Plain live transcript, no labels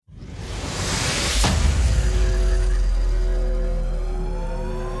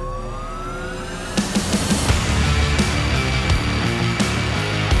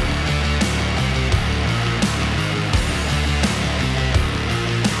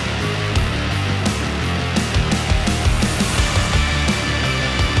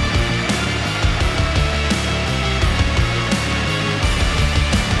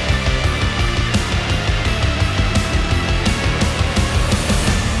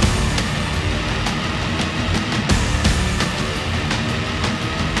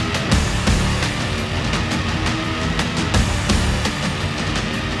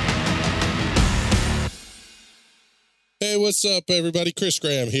what's up, everybody? Chris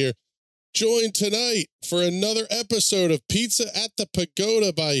Graham here. Joined tonight for another episode of Pizza at the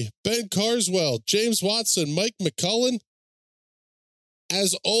Pagoda by Ben Carswell, James Watson, Mike McCullen.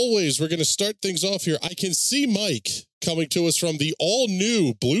 As always, we're going to start things off here. I can see Mike coming to us from the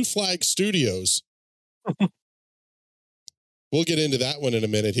all-new Blue Flag Studios. We'll get into that one in a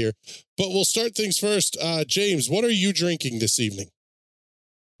minute here. But we'll start things first. James, what are you drinking this evening?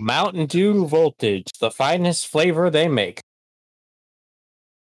 Mountain Dew Voltage, the finest flavor they make.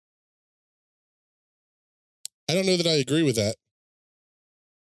 I don't know that I agree with that.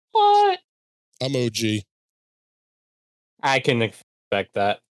 What? I'm OG. I can expect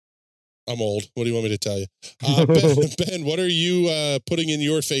that. I'm old. What do you want me to tell you? Ben, what are you putting in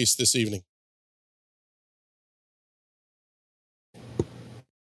your face this evening?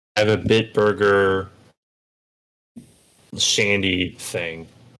 I have a Bitburger shandy thing.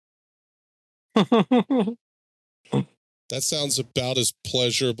 That sounds about as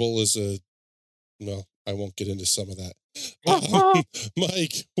pleasurable as well, I won't get into some of that.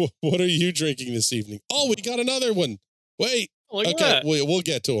 Mike, what are you drinking this evening? Oh, we got another one. Wait. Okay, we'll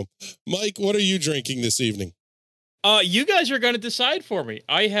get to him. Mike, what are you drinking this evening? You guys are going to decide for me.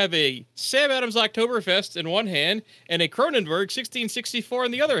 I have a Sam Adams Oktoberfest in one hand and a Kronenberg 1664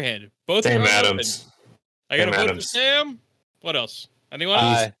 in the other hand. Both Sam are Adams. I got a vote for Sam. What else? Anyone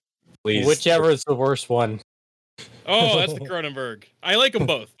else? Please. Whichever is the worst one. Oh, that's the Kronenberg. I like them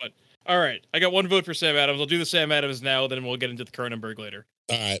both, but all right. I got one vote for Sam Adams. I'll do the Sam Adams now, then we'll get into the Kronenberg later.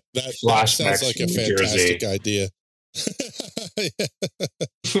 All right. That sounds like a fantastic idea.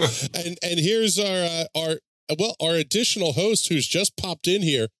 and here's our additional host who's just popped in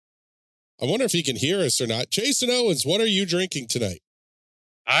here. I wonder if he can hear us or not. Jason Owens, what are you drinking tonight?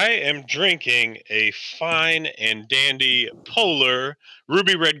 I am drinking a fine and dandy Polar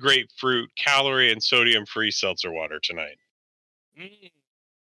Ruby Red Grapefruit calorie and sodium-free seltzer water tonight.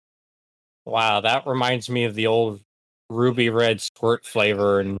 Wow, that reminds me of the old Ruby Red Squirt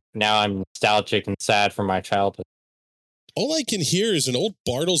flavor, and now I'm nostalgic and sad for my childhood. All I can hear is an old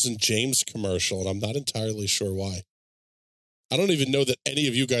Bartles and James commercial, and I'm not entirely sure why. I don't even know that any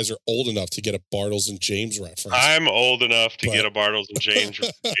of you guys are old enough to get a Bartles and James reference. I'm old enough to get a Bartles and James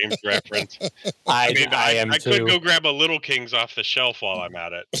reference. I am too. I could go grab a Little Kings off the shelf while I'm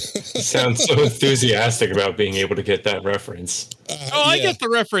at it. You sound so enthusiastic about being able to get that reference. I get the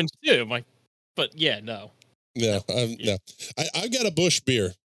reference too, Mike. But yeah, no. No. I've got a Busch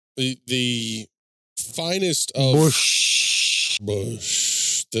beer. The finest of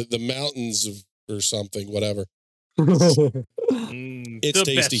Busch. The mountains of or something, whatever. It's the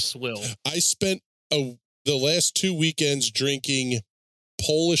tasty. Best swill. I spent the last 2 weekends drinking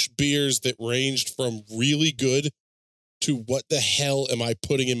Polish beers that ranged from really good to what the hell am I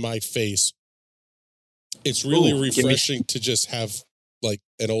putting in my face? It's really refreshing to just have like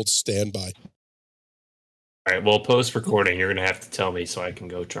an old standby. All right, well, post-recording, you're going to have to tell me so I can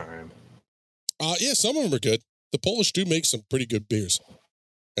go try them. Yeah, some of them are good. The Polish do make some pretty good beers,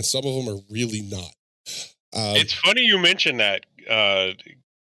 and some of them are really not. It's funny you mentioned that,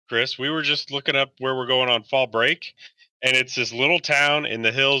 Chris. We were just looking up where we're going on fall break, and it's this little town in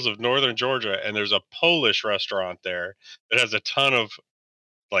the hills of northern Georgia, and there's a Polish restaurant there that has a ton of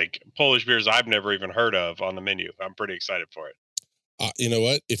like Polish beers I've never even heard of on the menu. I'm pretty excited for it. You know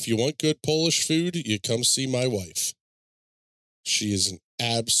what? If you want good Polish food, you come see my wife. She is an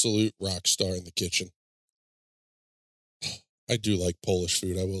absolute rock star in the kitchen. I do like Polish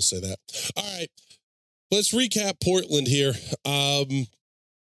food, I will say that. All right, let's recap Portland here. The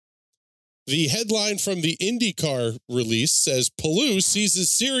headline from the IndyCar release says, Palou seizes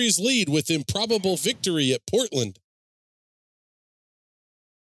series lead with improbable victory at Portland.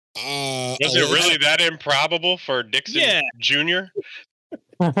 Was it really that improbable for Dixon Jr.?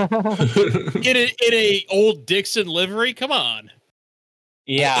 in a old Dixon livery? Come on.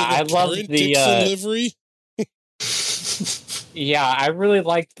 Yeah, I love the Dixon livery. Yeah, I really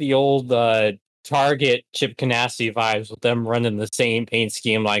liked the old Target Chip Ganassi vibes with them running the same paint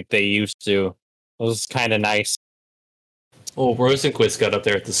scheme like they used to. It was kind of nice. Well, Rosenquist got up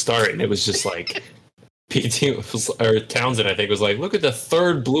there at the start, and it was just like or Townsend, I think, was like, "Look at the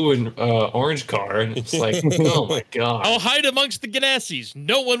third blue and orange car," and it's like, "Oh my god!" I'll hide amongst the Ganassis.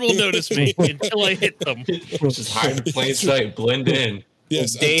 No one will notice me until I hit them. Just hide in plain sight, blend in.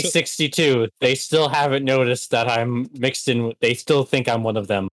 Yes, Day 62. They still haven't noticed that I'm mixed in. They still think I'm one of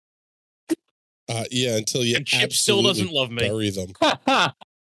them. Yeah, until you and Chip still doesn't love me. Bury them.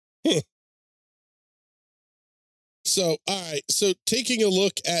 So, all right. So, taking a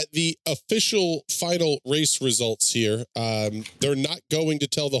look at the official final race results here, they're not going to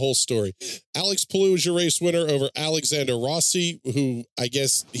tell the whole story. Alex Palou is your race winner over Alexander Rossi, who I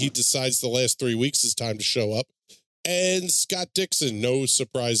guess he decides the last 3 weeks is time to show up. And Scott Dixon, no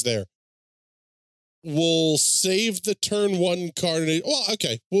surprise there. We'll save the turn one carnage. Well,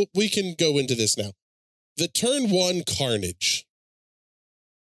 okay. Well, we can go into this now. The turn one carnage.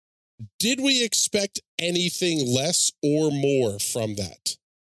 Did we expect anything less or more from that?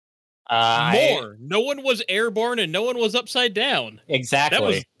 More. No one was airborne and no one was upside down. Exactly. That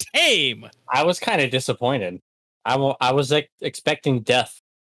was tame. I was kind of disappointed. I was expecting death.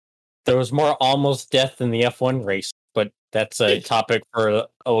 There was more almost death in the F1 race, but that's a topic for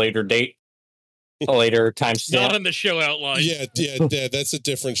a later date, a later time stamp. Not on the show outline. Yeah, that's a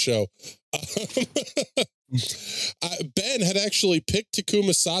different show. Ben had actually picked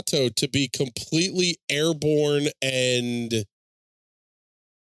Takuma Sato to be completely airborne and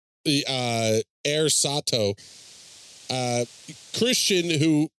Air Sato. Christian,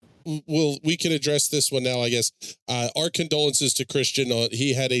 who we can address this one now, I guess. Our condolences to Christian.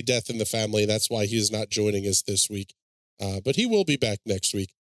 He had a death in the family. That's why he is not joining us this week. But he will be back next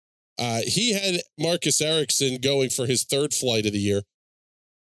week. He had Marcus Ericsson going for his third flight of the year.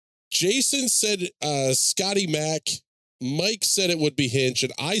 Jason said Scotty Mack. Mike said it would be Hinch,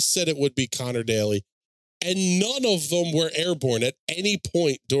 and I said it would be Connor Daly. And none of them were airborne at any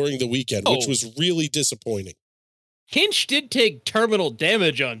point during the weekend, which was really disappointing. Hinch did take terminal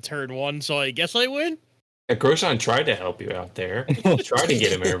damage on turn one, so I guess I win. Yeah, Grosjean tried to help you out there. Tried to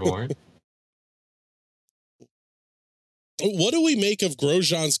get him airborne. What do we make of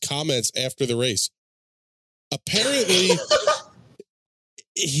Grosjean's comments after the race? Apparently,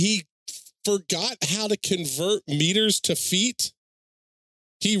 he forgot how to convert meters to feet.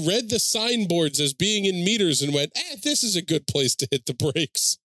 He read the signboards as being in meters and went, this is a good place to hit the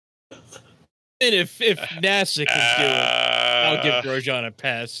brakes. And if NASA can do it, I'll give Grosjean a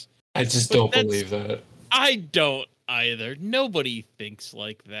pass. I just don't believe that. I don't either. Nobody thinks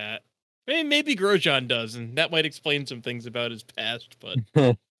like that. I mean, maybe Grosjean does, and that might explain some things about his past, but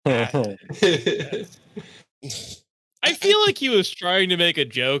I feel like he was trying to make a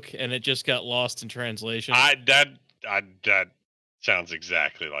joke and it just got lost in translation. That sounds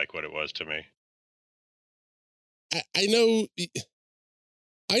exactly like what it was to me. I know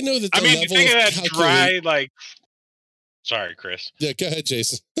that the mean, level think of of that dry, like. Sorry, Chris. Yeah, go ahead,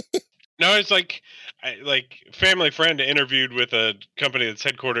 Jason. No, it's like family friend interviewed with a company that's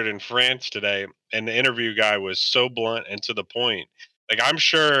headquartered in France today, and the interview guy was so blunt and to the point. Like, I'm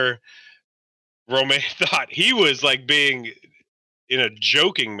sure Romain thought he was like being in a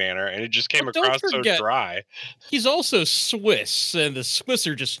joking manner, and it just came across so dry. He's also Swiss, and the Swiss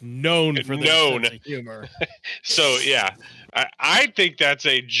are just known for their sense of humor. So yeah, I think that's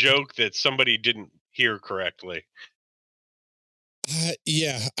a joke that somebody didn't hear correctly.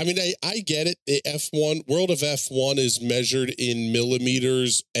 Yeah, I mean, I get it. The F1 world of F1 is measured in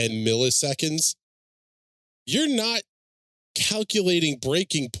millimeters and milliseconds. You're not calculating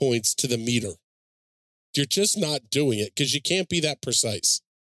braking points to the meter. You're just not doing it because you can't be that precise.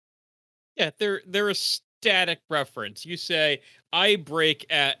 Yeah, they're a static reference. You say, I brake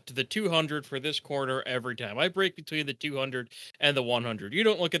at the 200 for this corner every time. I brake between the 200 and the 100. You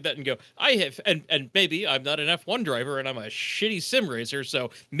don't look at that and go, I have, and maybe I'm not an F1 driver and I'm a shitty sim racer,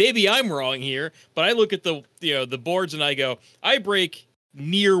 so maybe I'm wrong here, but I look at the boards and I go, I brake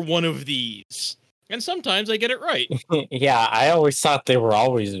near one of these. And sometimes I get it right. Yeah, I always thought they were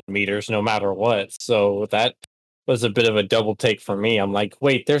always in meters no matter what. So that was a bit of a double take for me. I'm like,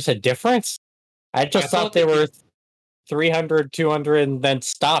 wait, there's a difference? I thought they were 300, 200, and then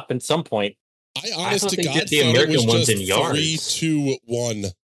stop at some point. I honest to God the American it was ones just in yards. 3, 2, 1.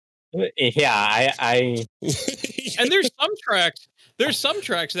 Yeah, I And there's some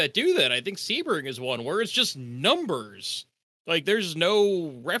tracks that do that. I think Sebring is one where it's just numbers. Like, there's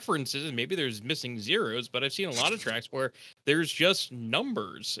no references, and maybe there's missing zeros, but I've seen a lot of tracks where there's just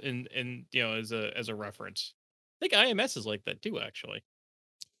numbers and as a reference. I think IMS is like that too, actually.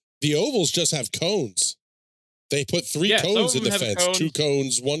 The ovals just have cones. They put 3 cones in the fence, 2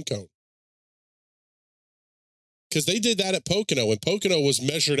 cones, 1 cone. Because they did that at Pocono, and Pocono was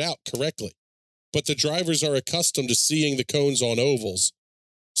measured out correctly. But the drivers are accustomed to seeing the cones on ovals.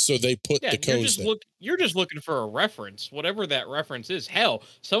 So they put the cones there. You're just looking for a reference, whatever that reference is. Hell,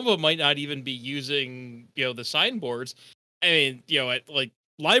 some of them might not even be using, the signboards. I mean, at like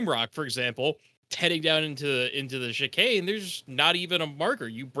Lime Rock, for example, heading down into the chicane, there's not even a marker.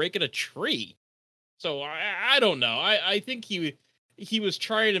 You break in a tree. So I don't know. I think he he was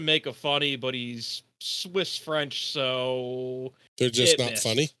trying to make a funny, but he's Swiss French, so they're just it not missed.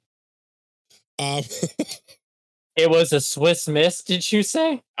 funny. It was a Swiss miss, did you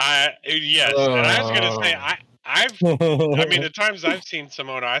say? Yes, and I was gonna say I mean, the times I've seen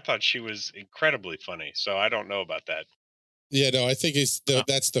Simona, I thought she was incredibly funny. So I don't know about that. Yeah, no, I think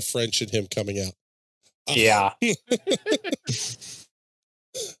that's the French in him coming out. Yeah.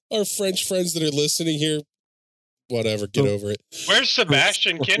 Our French friends that are listening here, whatever, get over it. Where's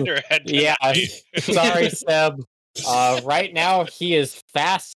Sebastian Kinder at Yeah. tonight? Sorry, Seb. Right now he is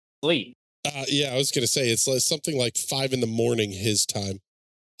fast asleep. Yeah, I was gonna say it's something like 5 a.m. his time.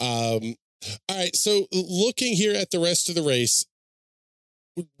 All right, so looking here at the rest of the race,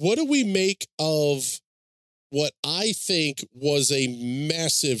 what do we make of what I think was a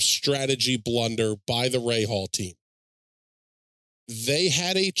massive strategy blunder by the Rahal team? They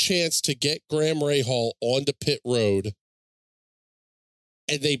had a chance to get Graham Rahal onto pit road,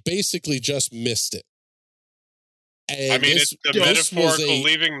 and they basically just missed it. And I mean, it's the metaphorical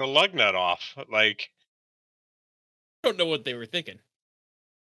leaving the lug nut off. Like, I don't know what they were thinking.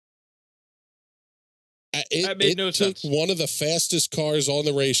 It made no took sense. one of the fastest cars on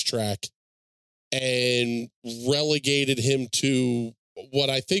the racetrack and relegated him to what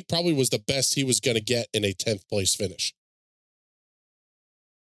I think probably was the best he was going to get in a 10th place finish.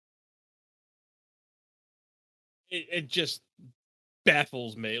 It just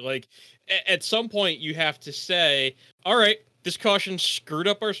baffles me. Like, at some point, you have to say, all right, this caution screwed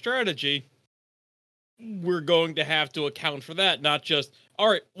up our strategy. We're going to have to account for that, not just, all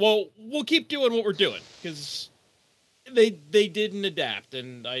right, well, we'll keep doing what we're doing, because they didn't adapt,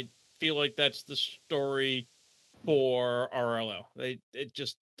 and I feel like that's the story for RLO. I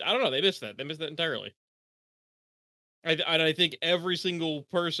don't know, they missed that. They missed that entirely. I think every single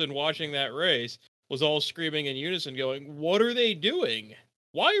person watching that race was all screaming in unison going, what are they doing?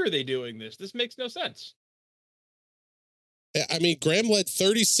 Why are they doing this? This makes no sense. I mean, Graham led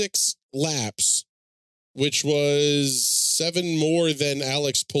 36 laps, which was 7 more than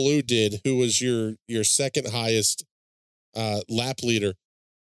Alex Palou did, who was your second highest lap leader.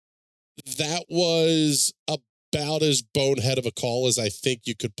 That was about as bonehead of a call as I think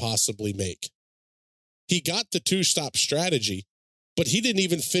you could possibly make. He got the 2-stop strategy, but he didn't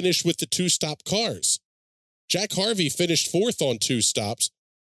even finish with the 2-stop cars. Jack Harvey finished 4th on 2 stops.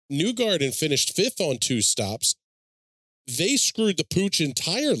 Newgarden finished 5th on 2 stops. They screwed the pooch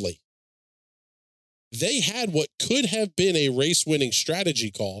entirely. They had what could have been a race-winning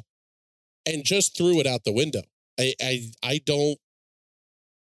strategy call and just threw it out the window. I don't...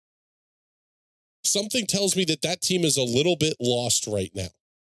 Something tells me that team is a little bit lost right now.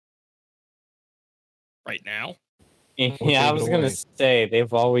 Right now? Yeah, I was going to say,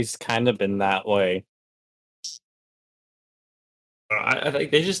 they've always kind of been that way. I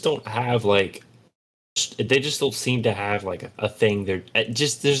think they just don't have, like... They just don't seem to have, like, a thing.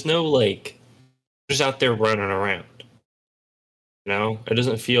 There's no, like... Just out there running around. You know? It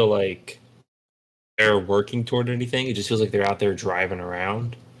doesn't feel like they're working toward anything. It just feels like they're out there driving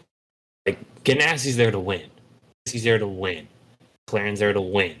around. Like, Ganassi's there to win. He's there to win. McLaren's there to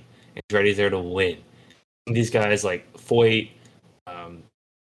win. Andretti's there to win. These guys like Foyt,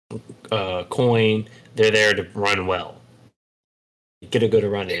 Coyne, they're there to run well. Get a good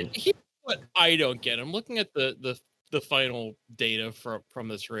run in. Here's what I don't get. I'm looking at the final data from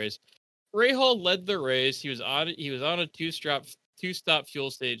this race. Rahal led the race. He was on a two-stop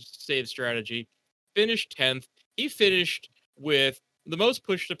fuel save strategy. Finished 10th. He finished with the most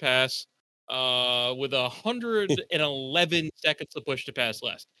push to pass, with 111 seconds to push to pass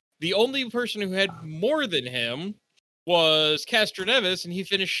less. The only person who had more than him was Castroneves, and he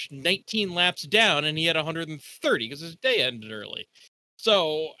finished 19 laps down, and he had 130 because his day ended early.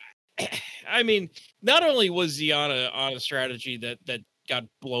 So, I mean, not only was he on a strategy that got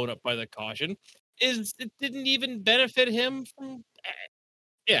blown up by the caution, it didn't even benefit him from.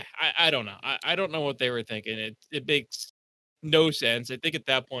 Yeah, I don't know. I don't know what they were thinking. It makes no sense. I think at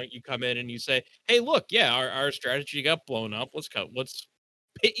that point you come in and you say, "Hey, look, yeah, our strategy got blown up. Let's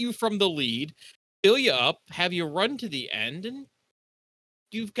pit you from the lead, fill you up, have you run to the end, and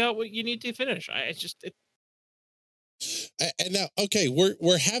you've got what you need to finish." And now, okay,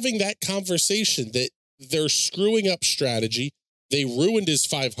 we're having that conversation that they're screwing up strategy. They ruined his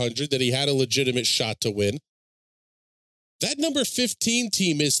 500 that he had a legitimate shot to win. That number 15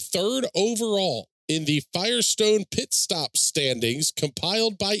 team is 3rd overall in the Firestone pit stop standings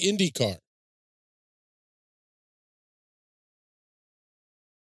compiled by IndyCar.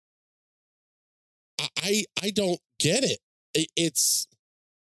 I don't get it. It's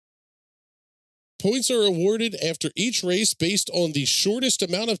Points are awarded after each race based on the shortest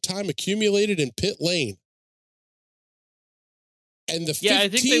amount of time accumulated in pit lane. And the I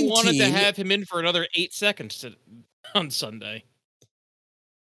think they wanted team, to have him in for another 8 seconds on Sunday.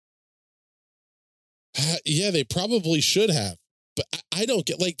 Yeah, they probably should have. But I don't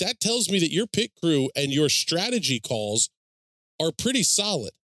get, like, that tells me that your pit crew and your strategy calls are pretty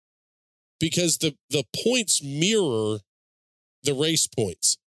solid because the points mirror the race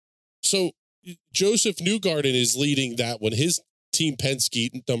points. So Joseph Newgarden is leading that one, his Team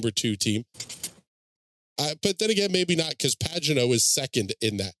Penske number 2 team. But then again, maybe not, because Pagano is second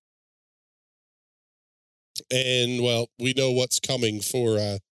in that. And, well, we know what's coming for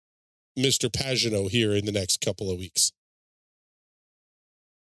Mr. Pagano here in the next couple of weeks.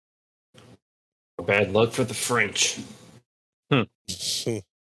 Bad luck for the French.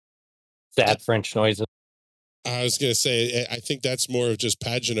 Sad French noises. I was going to say, I think that's more of just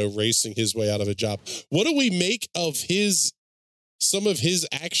Pagano racing his way out of a job. What do we make of some of his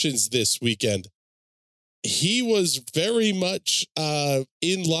actions this weekend? He was very much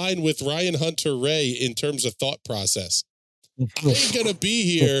in line with Ryan Hunter-Reay in terms of thought process. I ain't going to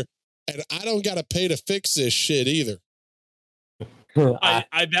be here, and I don't got to pay to fix this shit either.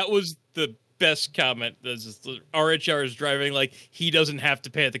 That was the best comment. RHR is driving like he doesn't have to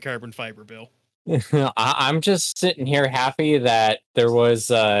pay the carbon fiber bill. I'm just sitting here happy that there was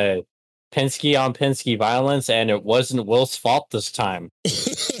Penske on Penske violence, and it wasn't Will's fault this time.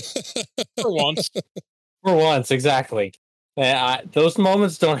 For once. For once, exactly. Those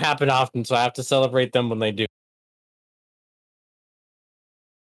moments don't happen often, so I have to celebrate them when they do.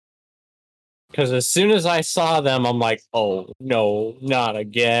 Because as soon as I saw them, I'm like, oh, no, not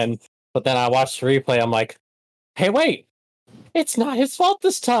again. But then I watched the replay, I'm like, hey, wait, it's not his fault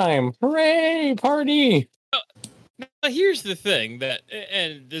this time. Hooray, party. Now, here's the thing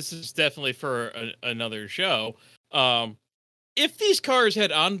and this is definitely for another show. If these cars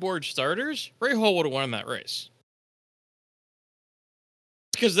had onboard starters, Rahal would have won that race.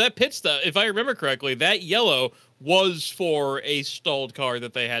 Because that pit stop, if I remember correctly, that yellow was for a stalled car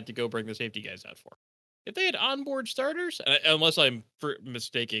that they had to go bring the safety guys out for. If they had onboard starters, unless I'm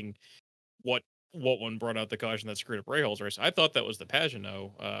mistaking what one brought out the caution that screwed up Rahal's race, I thought that was the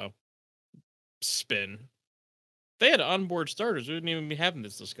Pagano spin. If they had onboard starters, we wouldn't even be having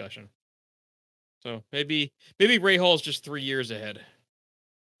this discussion. So maybe Rahal's just 3 years ahead.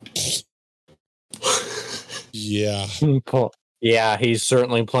 Yeah. Cool. Yeah, he's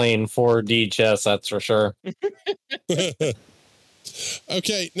certainly playing 4D chess, that's for sure.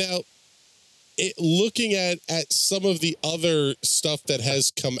 Okay, now, looking at some of the other stuff that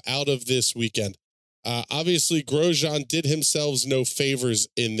has come out of this weekend, obviously Grosjean did himself no favors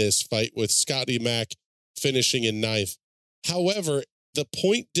in this fight with Scotty Mack finishing in 9th. However, the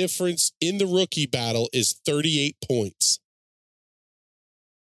point difference in the rookie battle is 38 points.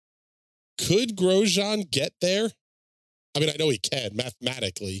 Could Grosjean get there? I mean, I know he can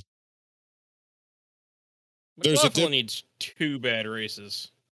mathematically. McLaughlin needs 2 bad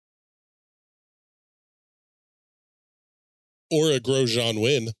races. Or a Grosjean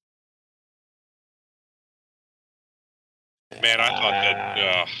win. Man,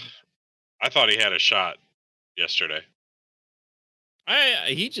 I thought he had a shot yesterday.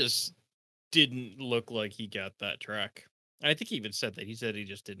 He just didn't look like he got that track. I think he even said that. He said he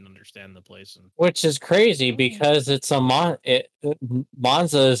just didn't understand the place. Which is crazy because it's Monza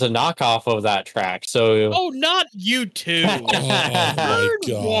is a knockoff of that track. So not you two. Oh my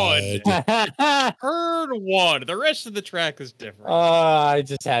God. Heard one. The rest of the track is different. I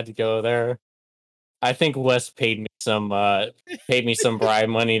just had to go there. I think Wes paid me some bribe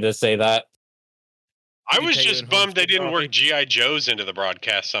money to say that. I was just bummed they didn't work G.I. Joes into the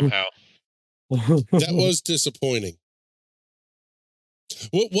broadcast somehow. That was disappointing.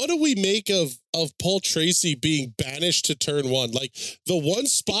 What do we make of Paul Tracy being banished to turn 1? Like, the one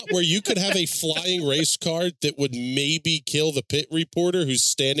spot where you could have a flying race car that would maybe kill the pit reporter who's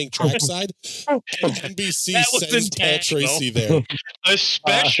standing trackside, and NBC sends Paul Tracy there.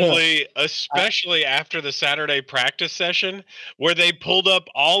 Especially after the Saturday practice session where they pulled up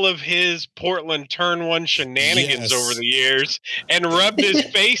all of his Portland turn 1 shenanigans over the years and rubbed his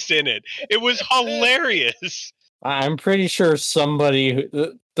face in it. It was hilarious. I'm pretty sure somebody,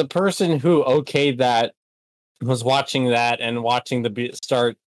 the person who okayed that, was watching that and watching the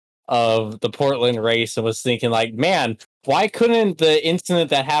start of the Portland race and was thinking, like, man, why couldn't the incident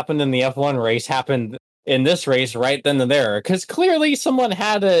that happened in the F1 race happen in this race right then and there? Because clearly someone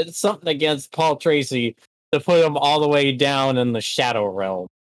had something against Paul Tracy to put him all the way down in the shadow realm.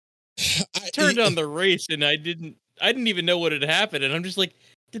 I turned on the race and I didn't even know what had happened, and I'm just like,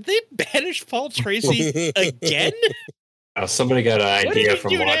 Did they banish Paul Tracy again? Somebody got an What did idea he from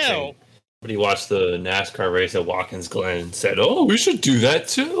do watching. now? Somebody watched the NASCAR race at Watkins Glen and said, "Oh, we should do that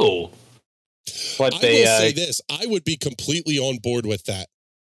too." But I they will say this: I would be completely on board with that.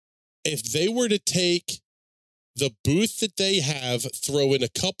 If they were to take the booth that they have, throw in a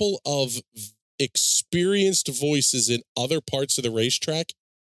couple of experienced voices in other parts of the racetrack,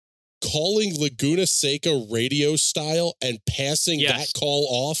 calling Laguna Seca radio style and passing Yes. that call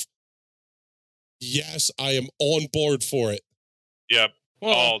off. Yes, I am on board for it. Yep.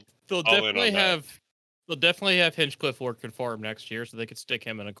 Well, they'll all in on definitely that. have Hinchcliffe working for him next year, so they could stick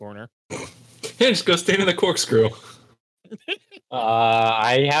him in a corner. Hinch, go stand in the corkscrew.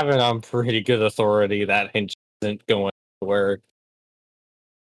 I have it on pretty good authority that Hinch isn't going where.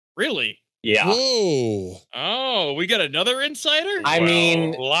 Really? Yeah. Whoa. Oh, we got another insider? I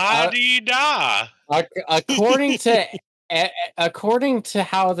mean, la di da. according to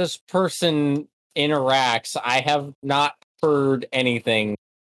how this person interacts, I have not heard anything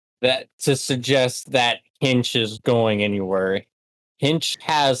that to suggest that Hinch is going anywhere. Hinch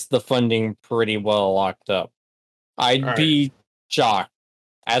has the funding pretty well locked up. I'd All be shocked.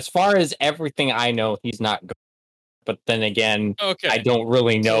 As far as everything I know, he's not going. But then again, Okay. I don't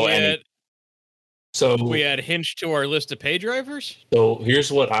really know any. So we add Hinch to our list of pay drivers? So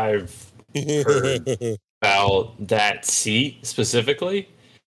here's what I've heard about that seat specifically.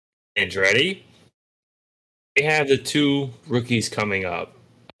 Andretti. They have the two rookies coming up,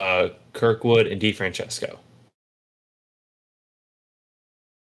 Kirkwood and DeFrancesco.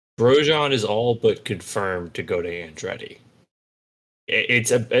 Grosjean is all but confirmed to go to Andretti.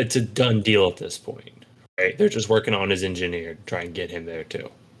 It's a done deal at this point, right? They're just working on his engineer to try and get him there too,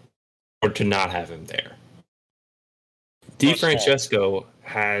 or to not have him there. DeFrancesco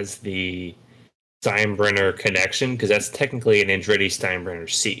has the Steinbrenner connection because that's technically an Andretti Steinbrenner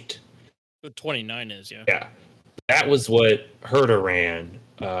seat. The 29 is, yeah. Yeah. That was what Herta ran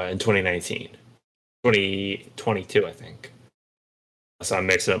in 2019. 2022, I think. So I'm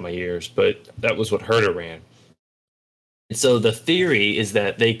mixing up my years, but that was what Herta ran. And so the theory is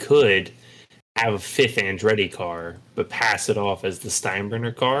that they could have a fifth Andretti car, but pass it off as the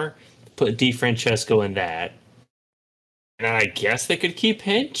Steinbrenner car, put DeFrancesco in that, and I guess they could keep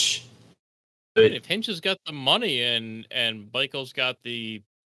Hinch. But If Hinch has got the money and Michael's got the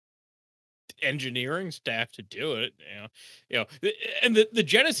engineering staff to do it, and the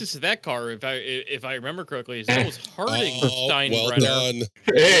genesis of that car, if I remember correctly, is that was Harding Steinbrenner. Well done.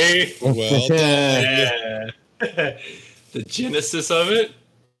 hey, Well done. yeah. The genesis of it.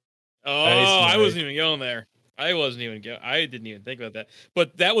 Oh, Nice, I nice. wasn't even going there. I didn't even think about that.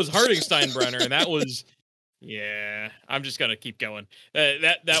 But that was Harding Steinbrenner, and that was, yeah. I'm just gonna keep going.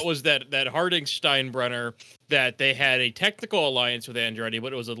 That was that Harding Steinbrenner that they had a technical alliance with Andretti,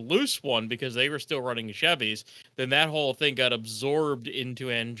 but it was a loose one because they were still running Chevys. Then that whole thing got absorbed into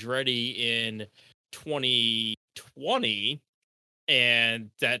Andretti in 2020, and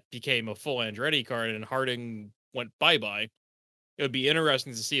that became a full Andretti car, and Harding went bye-bye. It would be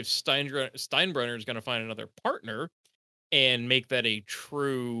interesting to see if Steinbrenner is going to find another partner and make that a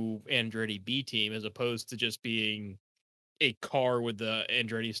true Andretti B team as opposed to just being a car with the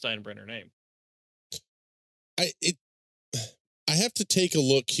Andretti Steinbrenner name. I have to take a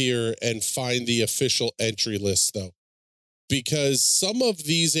look here and find the official entry list, though, because some of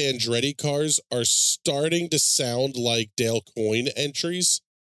these Andretti cars are starting to sound like Dale Coyne entries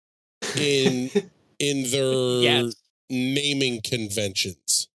in their Yes. naming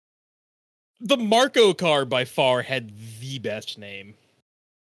conventions. The Marco car by far had the best name.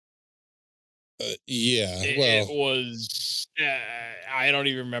 Yeah, It well, was. I don't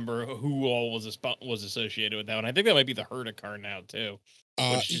even remember who all was associated with that one. I think that might be the Herta car now too,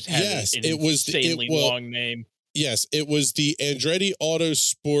 which just has yes, an it was insanely long name. Yes, it was the Andretti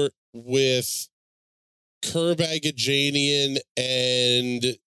Autosport with Curb Agajanian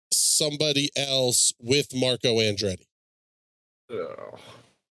and somebody else with Marco Andretti. Oh.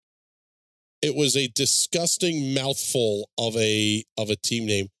 It was a disgusting mouthful of a team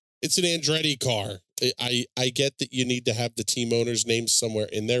name. It's an Andretti car. I get that you need to have the team owner's name somewhere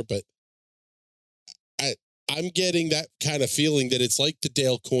in there, but I'm getting that kind of feeling that it's like the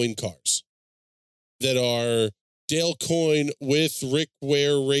Dale Coyne cars that are Dale Coyne with Rick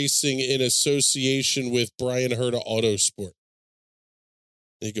Ware Racing in association with Brian Herta Autosport.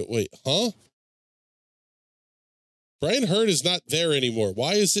 And you go, wait, huh? Brian Herta is not there anymore.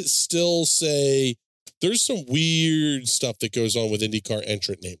 Why is it still say there's some weird stuff that goes on with IndyCar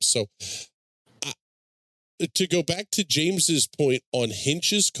entrant names? So to go back to James's point on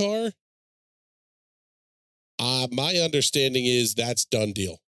Hinch's car, My understanding is that's done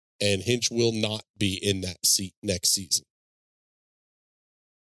deal, and Hinch will not be in that seat next season.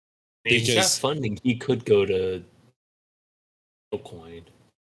 If he's got Because- funding, he could go to Coin.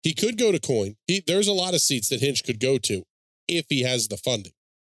 He could go to Coin. There's a lot of seats that Hinch could go to if he has the funding.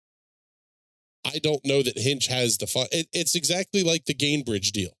 I don't know that Hinch has the fund. It's exactly like the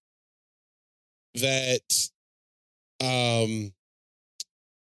Gainbridge deal. That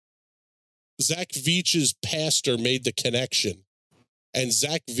Zach Veach's pastor made the connection, and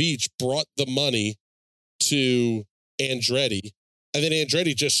Zach Veach brought the money to Andretti, and then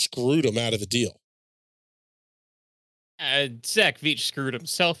Andretti just screwed him out of the deal. Zach Veach screwed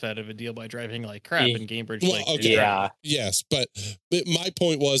himself out of a deal by driving like crap in Cambridge. Well, okay. Yeah. Yes, but my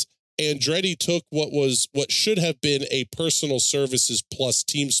point was Andretti took what should have been a personal services plus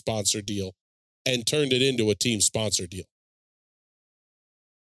team sponsor deal and turned it into a team sponsor deal.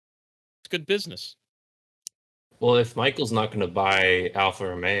 It's good business. Well, if Michael's not going to buy Alfa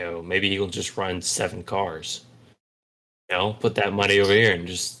Romeo, maybe he'll just run 7 cars. You know, put that money over here and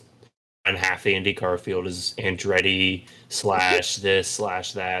just run half the IndyCar field as Andretti / this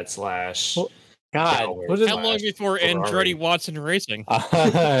 / that / God, Sauber what is- How long before Ferrari. Andretti Watson Racing?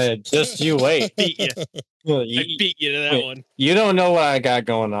 just you wait. Beat you. I You, beat you to that wait. one. you don't know what I got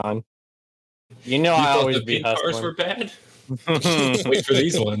going on. You know I thought always the be pink cars were hustling. bad? Wait for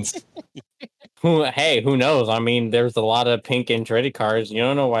these ones. Hey, who knows? I mean, there's a lot of pink Andretti cars. You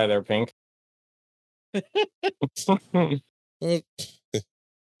don't know why they're pink.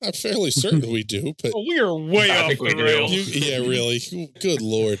 I'm fairly certain we do, but Oh, we are way I off think we the do. rails. yeah, really. Good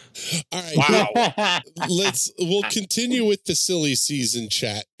Lord. All right. Wow. We'll continue with the silly season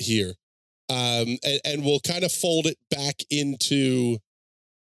chat here. And we'll kind of fold it back into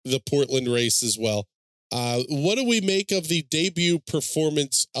the Portland race as well. What do we make of the debut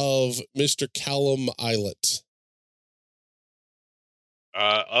performance of Mr. Callum Islet?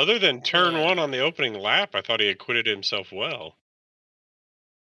 Other than turn 1 on the opening lap, I thought he acquitted himself well.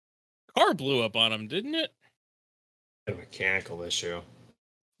 Car blew up on him, didn't it? A mechanical issue.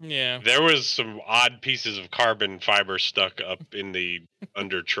 Yeah. There was some odd pieces of carbon fiber stuck up in the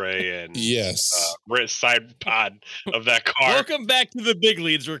under tray and Yes. side pod of that car. Welcome back to the big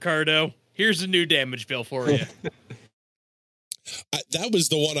leads, Ricardo. Here's a new damage bill for you. That was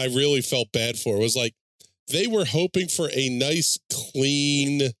the one I really felt bad for. It was like they were hoping for a nice,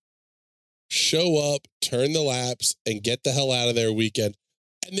 clean show up, turn the laps, and get the hell out of there weekend.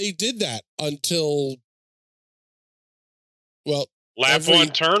 And they did that until, well, Lap every- 1,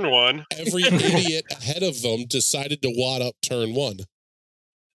 turn 1. every idiot ahead of them decided to wad up turn 1.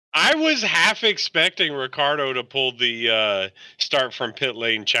 I was half expecting Ricardo to pull the start from pit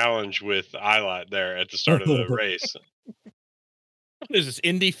lane challenge with Ilott there at the start of the race. What is this,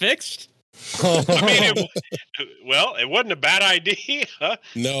 Indy fixed? I mean, it wasn't a bad idea.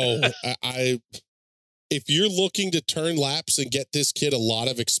 No, if you're looking to turn laps and get this kid a lot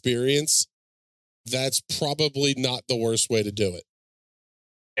of experience, that's probably not the worst way to do it.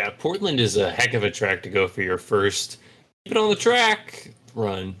 Yeah, Portland is a heck of a track to go for your first keep it on the track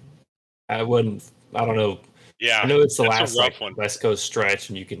run. I don't know. Yeah, I know it's the that's a last rough one. West Coast stretch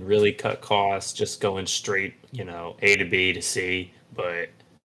and you can really cut costs just going straight, A to B to C, but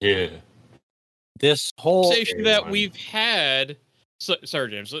yeah. This whole Conversation that one. we've had. Sorry,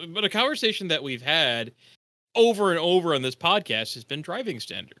 James, but a conversation that we've had over and over on this podcast has been driving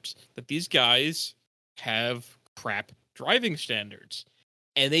standards. That these guys have crap driving standards.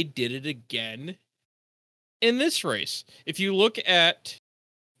 And they did it again in this race. If you look at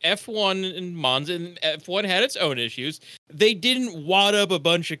F1 and Monza, and F1 had its own issues, they didn't wad up a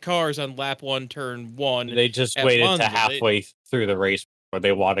bunch of cars on lap 1, turn 1. they just at waited Monza. to halfway through the race where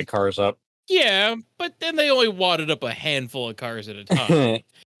they wadded cars up. Yeah, but then they only wadded up a handful of cars at a time.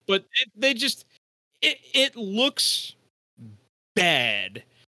 But it looks bad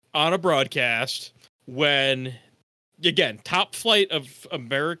on a broadcast when, again, top flight of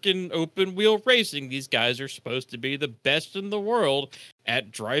American open wheel racing, these guys are supposed to be the best in the world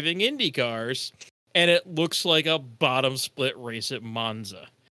at driving Indy cars, and it looks like a bottom split race at Monza.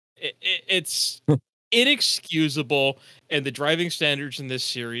 It's inexcusable, and the driving standards in this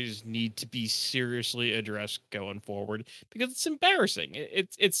series need to be seriously addressed going forward because it's embarrassing.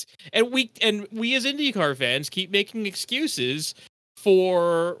 It's and we as IndyCar fans keep making excuses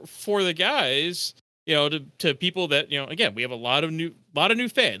for the guys, to people that, again, we have a lot of new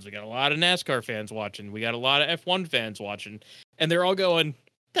fans. We got a lot of NASCAR fans watching. We got a lot of F1 fans watching, and they're all going,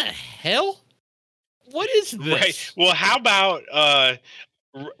 "The hell? What is this?" Right. Well, how about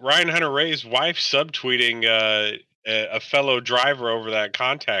Ryan Hunter-Reay's wife subtweeting a fellow driver over that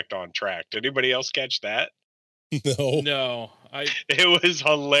contact on track? Did anybody else catch that? No. No, It was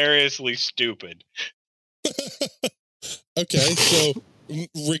hilariously stupid. Okay, so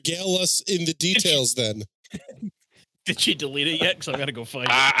regale us in the details then. did she delete it yet? Because I'm gonna go find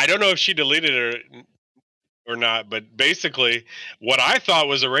it. I don't know if she deleted it or not, but basically, what I thought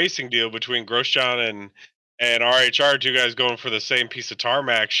was a racing deal between Grosjean and RHR, two guys going for the same piece of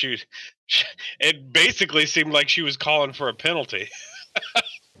tarmac. It basically seemed like she was calling for a penalty.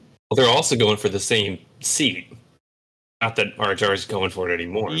 Well, they're also going for the same seat. Not that RHR is going for it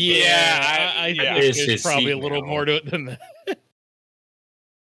anymore. but- Yeah, I yeah. think It's there's his probably seat a little now. more to it than that.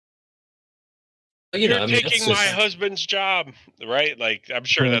 You know, You're I mean, taking that's my just- husband's job, right? Like, I'm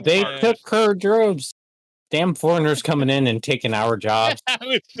sure that's They part of took her jobs. Damn foreigners coming in and taking our jobs. I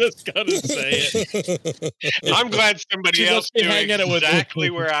was just gonna say it. I'm glad somebody She else must be knew hanging it with- exactly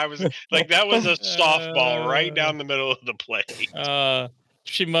where I was. Like, that was a softball right down the middle of the plate.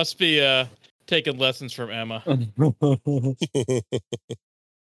 She must be taking lessons from Emma.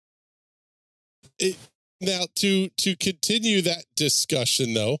 Now, to continue that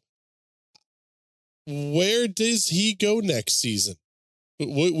discussion, though, where does he go next season?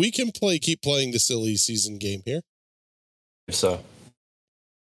 We can keep playing the silly season game here. So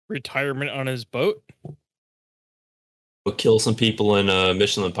Retirement on his boat. we'll kill some people in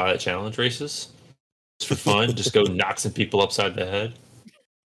Michelin Pilot Challenge races. Just for fun. Just go knock some people upside the head.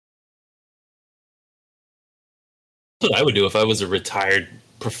 That's what I would do if I was a retired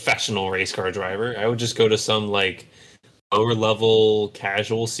professional race car driver. I would just go to some like lower level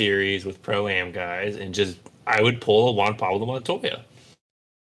casual series with pro-am guys and just I would pull a Juan Pablo Montoya.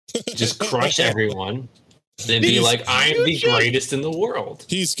 Just crush everyone. Then be He's- like, I'm you the just- greatest in the world.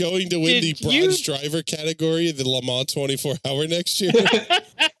 He's going to win the Did you- bronze driver category of the Le Mans 24-hour next year.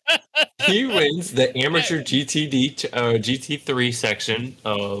 He wins the amateur GT3 section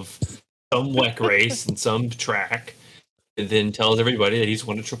of some WEC race and some track, and then tells everybody that he's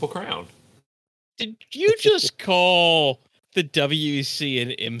won a triple crown. Did you just call the WEC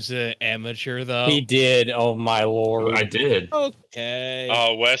and IMSA amateur though? He did. Oh my lord! I did. Okay.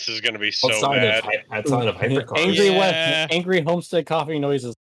 Oh, Wes is going to be so Outside mad. of hypercars. Angry Yeah. West, angry Homestead coffee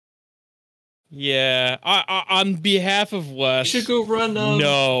noises. Yeah. I on behalf of You Wes. should go run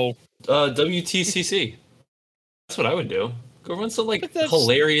No. WTCC. That's what I would do. Go run some like But that's-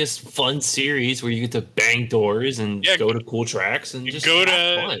 hilarious, fun series where you get to bang doors and Yeah, go to cool tracks and just go have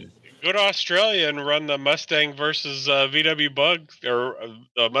to- fun. Go to Australia and run the Mustang versus VW Bug or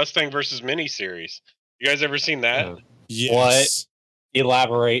the Mustang versus Mini series. You guys ever seen that? Yeah. Yes.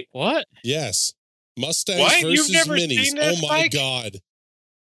 Elaborate. What? Yes. Mustangs What? You've versus never Minis. seen this, Oh my Mike? God.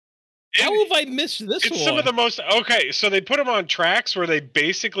 How have I missed this It's one? some of the most okay. So they put them on tracks where they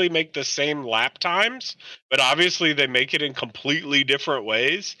basically make the same lap times, but obviously they make it in completely different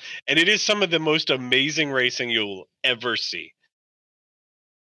ways, and it is some of the most amazing racing you'll ever see.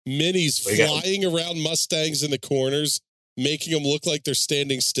 Minis We got- flying around Mustangs in the corners, making them look like they're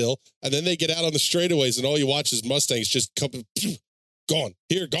standing still. And then they get out on the straightaways, and all you watch is Mustangs just come, gone.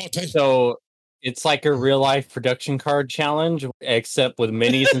 Here, gone. So it's like a real life production card challenge, except with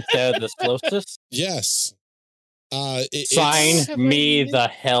minis instead of the Slosys. Yes. Sign Have I me missed- the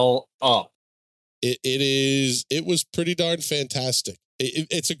hell up. It was pretty darn fantastic.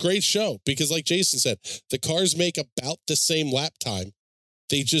 It's a great show because, like Jason said, the cars make about the same lap time.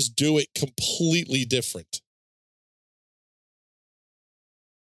 They just do it completely different.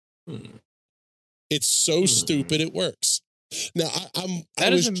 It's so stupid it works. Now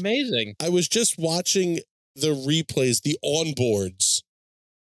That is amazing. I was just watching the replays, the onboards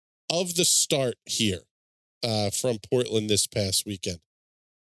of the start here from Portland this past weekend.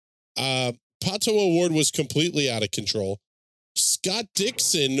 Pato O'Ward was completely out of control. Scott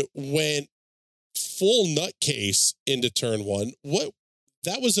Dixon went full nutcase into turn one.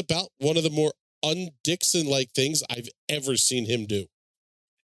 That was about one of the more un-Dixon-like things I've ever seen him do.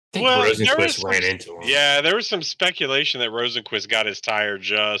 I think Well, there was Rosenquist some- ran into him. Yeah, there was some speculation that Rosenquist got his tire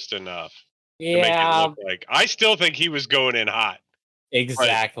just enough to make it Yeah, look like. I still think he was going in hot.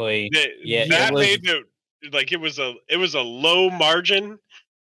 exactly. Yeah, That it was- made it like it was a low margin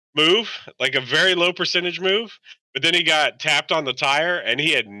move, like a very low percentage move. But then he got tapped on the tire, and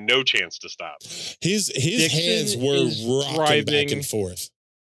he had no chance to stop. His Dixon hands were is rocking back driving- and forth.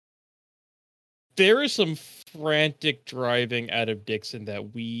 There is some frantic driving out of Dixon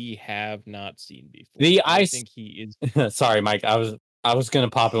that we have not seen before. The I ice- think he is. Sorry, Mike. I was gonna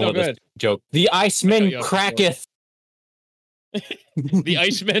pop in No, with go this ahead. joke. The Iceman you off cracketh. The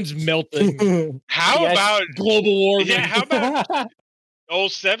Iceman's melting. How Yes. about Global warming. yeah? How about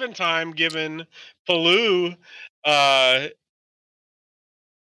old 7-time giving Palou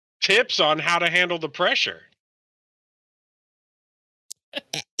tips on how to handle the pressure?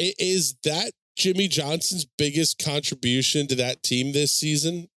 Is that Jimmy Johnson's biggest contribution to that team this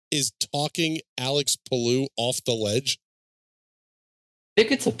season? Is talking Alex Palou off the ledge? I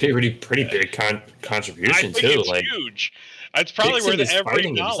think it's a pretty big contribution I think too. it's Like huge. It's probably Dixon worth is every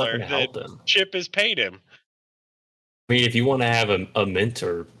fighting him. He's not dollar gonna help that him. Chip has paid him. I mean, if you want to have a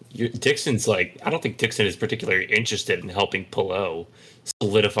mentor, Dixon's like, I don't think Dixon is particularly interested in helping Palou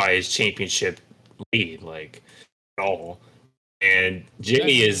solidify his championship lead, like, at all. And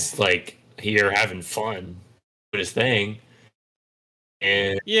Jimmy is like here having fun doing his thing.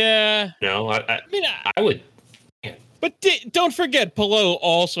 And Yeah. no, I mean, I would. But don't forget, Palou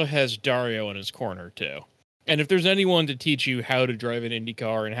also has Dario in his corner too. And if there's anyone to teach you how to drive an Indy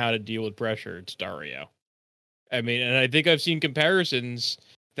car and how to deal with pressure, it's Dario. I mean, and I think I've seen comparisons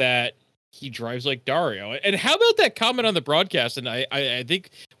that he drives like Dario. And how about that comment on the broadcast? And I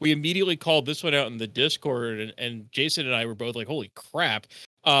think we immediately called this one out in the Discord, and Jason and I were both like, "Holy crap!"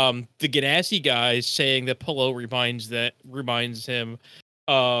 The Ganassi guys saying that Palou reminds him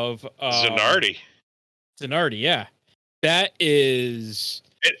of Zanardi. Zanardi, yeah. That is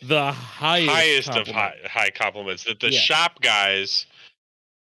the highest compliment. Of high compliments that the Yeah. shop guys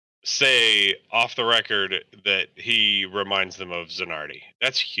say off the record that he reminds them of Zanardi.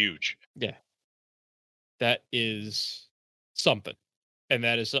 That's huge. Yeah. That is something. And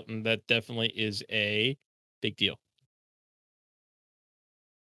that is something that definitely is a big deal.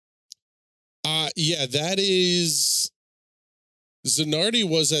 Yeah, that is. Zanardi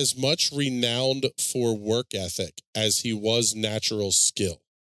was as much renowned for work ethic as he was natural skill.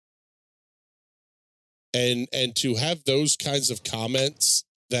 And to have those kinds of comments,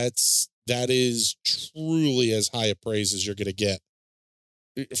 that is truly as high a praise as you're going to get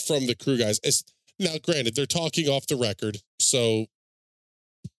from the crew guys. Now, granted, they're talking off the record, so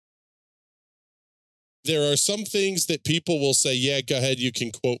there are some things that people will say, yeah, go ahead, you can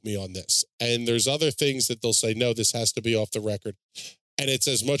quote me on this. And there's other things that they'll say, no, this has to be off the record. And it's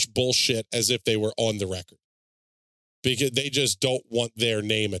as much bullshit as if they were on the record, because they just don't want their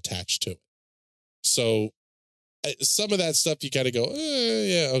name attached to it. So some of that stuff you kind of go,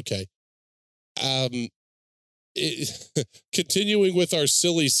 yeah, okay. Continuing with our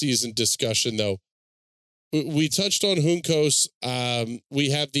silly season discussion, though, we touched on Juncos.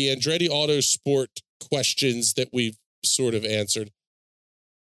 We have the Andretti Autosport questions that we've sort of answered.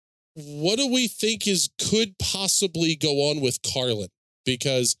 What do we think could possibly go on with Carlin?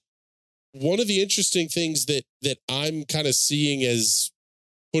 Because one of the interesting things that I'm kind of seeing as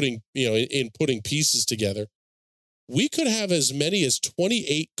putting pieces together, we could have as many as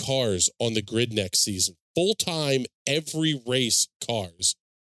 28 cars on the grid next season, full-time, every race cars.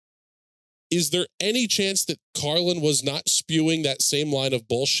 Is there any chance that Carlin was not spewing that same line of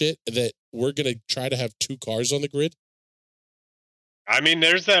bullshit that we're going to try to have 2 cars on the grid? I mean,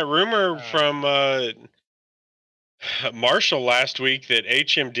 there's that rumor from Marshall last week that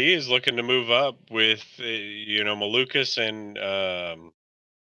HMD is looking to move up with, Malukas and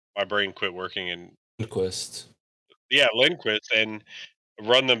my brain quit working, and Lindquist. Yeah, Lindquist, and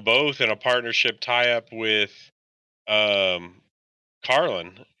run them both in a partnership tie-up with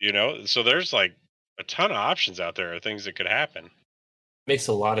Carlin, so there's like a ton of options out there of things that could happen. Makes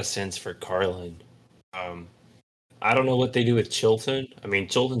a lot of sense for Carlin. I don't know what they do with Chilton. I mean,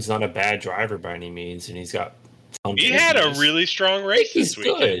 Chilton's not a bad driver by any means, and he's got he had a really strong race this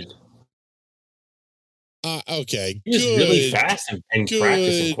weekend. Good. Okay, He's really fast and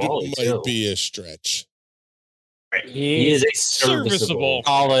practice and quality might too. be a stretch. Right. He is a serviceable,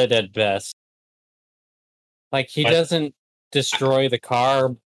 solid at best. Like, he doesn't destroy the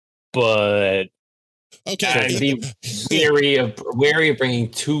car, but okay, be wary of bringing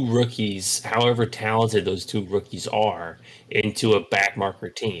 2 rookies, however talented those 2 rookies are, into a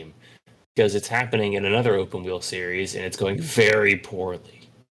backmarker team, because it's happening in another open wheel series and it's going very poorly.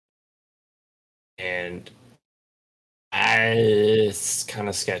 And it's kind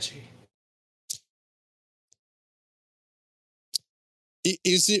of sketchy.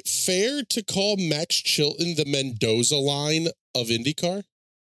 Is it fair to call Max Chilton the Mendoza line of IndyCar?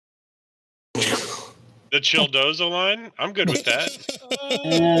 The Childoza line? I'm good with that.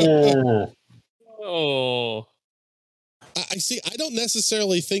 Oh. I see. I don't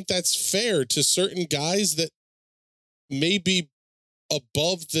necessarily think that's fair to certain guys that may be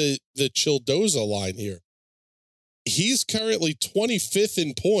above the Childoza line here. He's currently 25th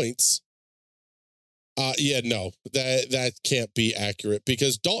in points. No, that can't be accurate,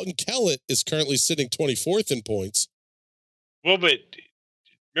 because Dalton Kellett is currently sitting 24th in points. Well, but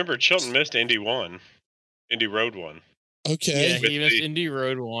remember, Chilton missed Indy Road 1. Okay. Yeah, he missed Indy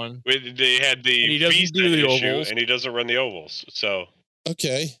Road 1. They had the he doesn't visa do the issue, ovals. and he doesn't run the ovals. So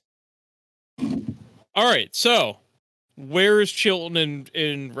Okay. All right, so where is Chilton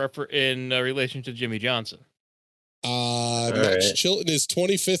in relation to Jimmy Johnson? Max right. Chilton is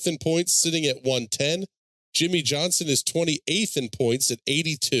 25th in points, sitting at 110. Jimmy Johnson is 28th in points at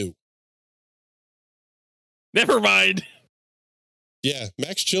 82. Never mind. Yeah,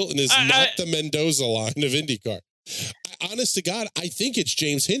 Max Chilton is not the Mendoza line of IndyCar. Honest to God, I think it's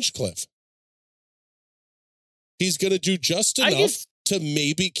James Hinchcliffe. He's going to do just enough to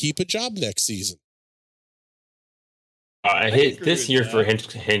maybe keep a job next season. This year for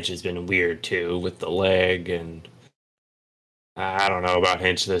Hinch has been weird too, with the leg, and I don't know about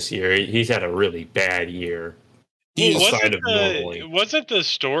Hinch this year. He's had a really bad year. Wasn't the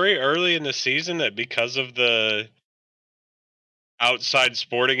story early in the season that because of the outside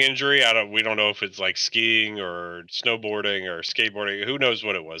sporting injury, we don't know if it's like skiing or snowboarding or skateboarding, who knows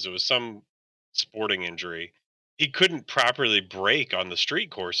what it was. It was some sporting injury. He couldn't properly brake on the street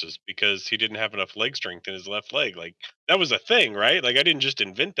courses because he didn't have enough leg strength in his left leg. Like, that was a thing, right? Like, I didn't just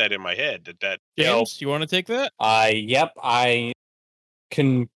invent that in my head. James, you want to take that? Yep, I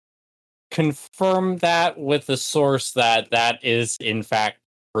can confirm that with the source that is in fact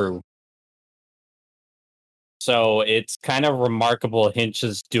true. So it's kind of remarkable Hinch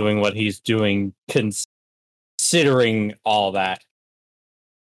is doing what he's doing, considering all that.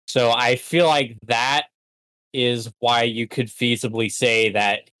 So I feel like that is why you could feasibly say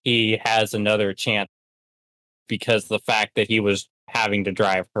that he has another chance, because the fact that he was having to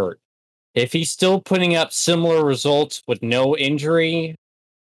drive hurt. If he's still putting up similar results with no injury,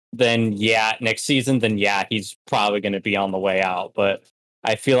 then next season, then he's probably going to be on the way out. But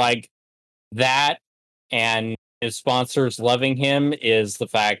I feel like that and his sponsors loving him is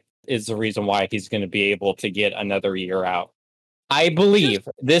the reason why he's going to be able to get another year out. I believe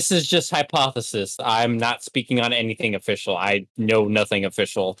this is just hypothesis. I'm not speaking on anything official. I know nothing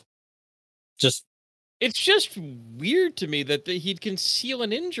official. It's just weird to me that he'd conceal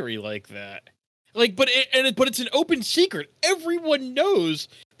an injury like that. Like, but it's an open secret. Everyone knows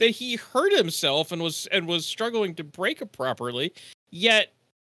that he hurt himself and was struggling to brake it properly. Yet,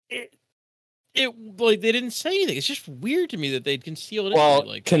 it like they didn't say anything. It's just weird to me that they'd conceal an injury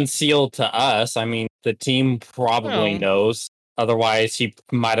like that. Concealed to us. I mean, the team probably knows. Otherwise, he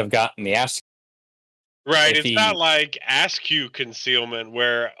might have gotten the ask. Right, it's not like Askew concealment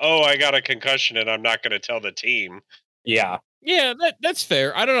where, I got a concussion and I'm not going to tell the team. Yeah. Yeah, that's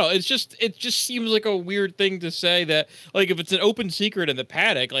fair. I don't know. It just seems like a weird thing to say that, like, if it's an open secret in the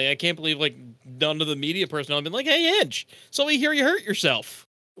paddock, like, I can't believe, like, none of the media personnel have been like, hey, Hinch, so we hear you hurt yourself.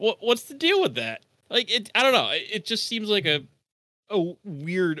 What's the deal with that? Like, I don't know. It just seems like a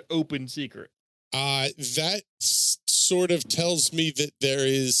weird open secret. That sort of tells me that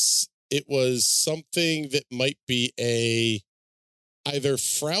it was something that might be either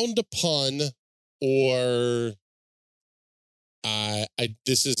frowned upon or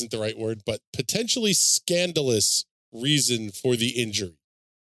this isn't the right word, but potentially scandalous reason for the injury.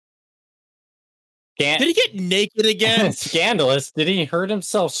 Did he get naked again? Scandalous? Did he hurt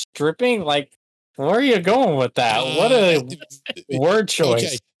himself stripping? Like, where are you going with that? What a word choice.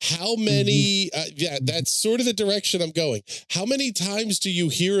 Okay, how many... that's sort of the direction I'm going. How many times do you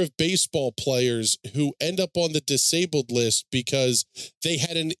hear of baseball players who end up on the disabled list because they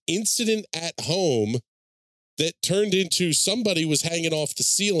had an incident at home that turned into somebody was hanging off the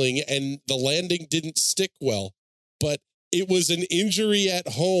ceiling and the landing didn't stick well, but it was an injury at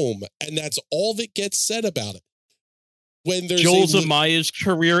home, and that's all that gets said about it. When there's Joel Zamaya's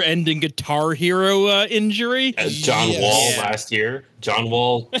career-ending Guitar Hero injury, John Wall last year. John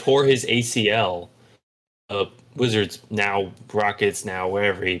Wall tore his ACL. Wizards now, Rockets now,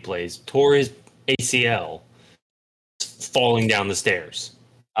 wherever he plays, tore his ACL, falling down the stairs.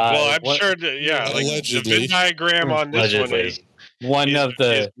 Well, I'm sure that, like, the Venn diagram on this one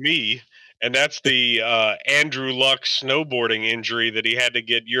is me. And that's the Andrew Luck snowboarding injury that he had to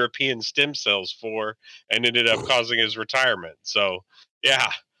get European stem cells for and ended up causing his retirement. So, yeah.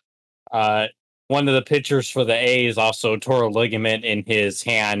 One of the pitchers for the A's also tore a ligament in his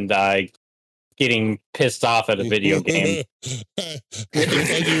hand getting pissed off at a video game. I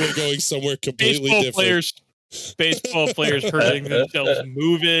thought you were going somewhere completely different. Baseball players hurting themselves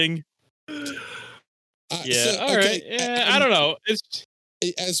moving. All right. Yeah, I don't know.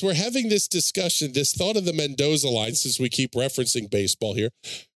 As we're having this discussion, this thought of the Mendoza line, since we keep referencing baseball here,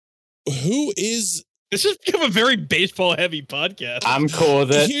 this has become a very baseball heavy podcast. I'm cool with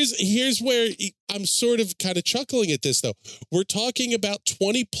it. Here's where I'm sort of kind of chuckling at this, though. We're talking about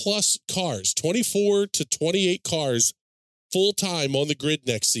 20 plus cars, 24 to 28 cars full time on the grid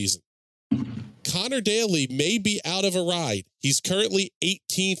next season. Connor Daly may be out of a ride. He's currently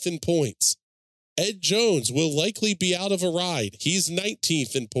 18th in points. Ed Jones will likely be out of a ride. He's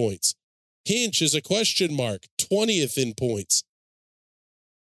 19th in points. Hinch is a question mark, 20th in points.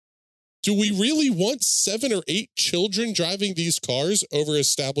 Do we really want 7 or 8 children driving these cars over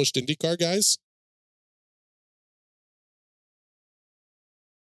established IndyCar guys?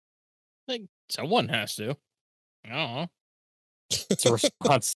 I think someone has to. I don't know. It's a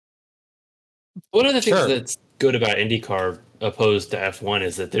response. One of the things Sure. that's good about IndyCar opposed to F1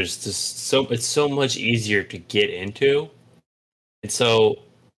 is that there's just it's so much easier to get into. And so,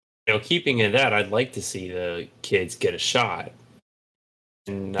 keeping in that, I'd like to see the kids get a shot.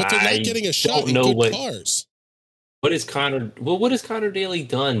 And But they're not getting a shot in good cars. What has Connor Daly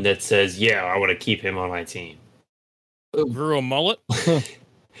done that says, yeah, I want to keep him on my team? Grew a mullet.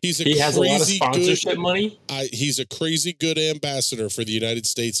 He has a lot of sponsorship money. He's a crazy good ambassador for the United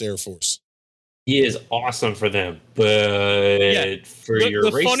States Air Force. He is awesome for them, but for your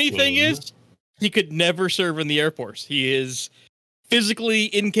the race funny team, thing is, he could never serve in the Air Force. He is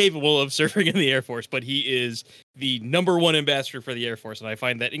physically incapable of serving in the Air Force, but he is the number one ambassador for the Air Force, and I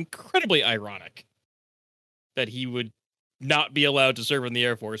find that incredibly ironic that he would not be allowed to serve in the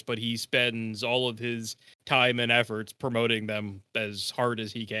Air Force, but he spends all of his time and efforts promoting them as hard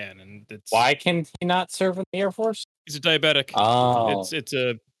as he can. And why can he not serve in the Air Force? He's a diabetic. Oh,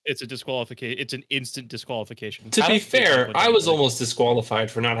 It's a disqualification. It's an instant disqualification. To be fair, I was almost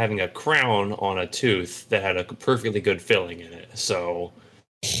disqualified for not having a crown on a tooth that had a perfectly good filling in it. So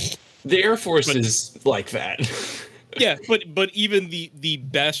the Air Force is like that. Yeah, but even the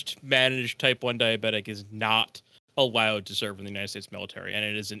best managed type 1 diabetic is not allowed to serve in the United States military, and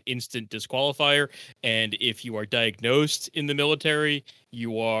it is an instant disqualifier. And if you are diagnosed in the military,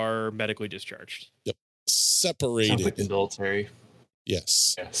 you are medically discharged. Yep, separated. Sounds like the military.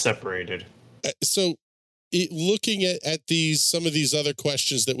 Yes. Yeah, separated. So, looking at some of these other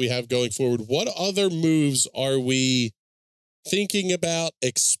questions that we have going forward, what other moves are we thinking about,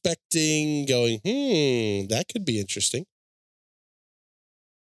 expecting, going, that could be interesting?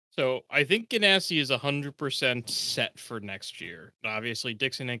 So I think Ganassi is 100% set for next year. Obviously,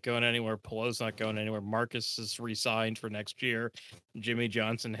 Dixon ain't going anywhere. Polo's not going anywhere. Marcus is re-signed for next year. Jimmy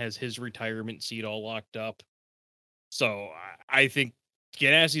Johnson has his retirement seat all locked up. So I think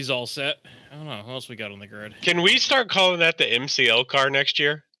Ganassi's all set. I don't know. Who else we got on the grid? Can we start calling that the MCL car next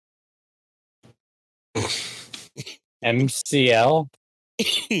year? MCL?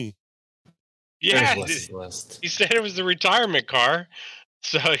 Yeah, List. he said it was the retirement car.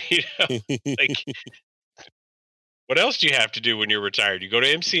 So, like, what else do you have to do when you're retired? You go to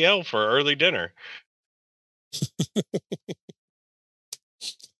MCL for early dinner.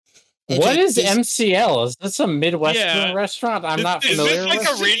 What is MCL? Is this a Midwestern restaurant? I'm not familiar with. Is this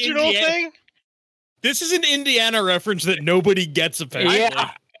like a regional thing? This is an Indiana reference that nobody gets, apparently. Yeah.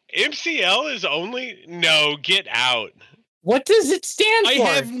 MCL is only... No, get out. What does it stand for? I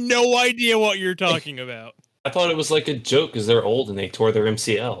have no idea what you're talking about. I thought it was like a joke because they're old and they tore their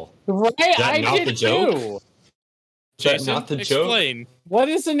MCL. Right, I did the joke? too. Is that Jason, not the explain. joke? What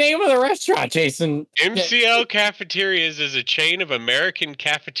is the name of the restaurant, Jason? MCL Cafeterias is a chain of American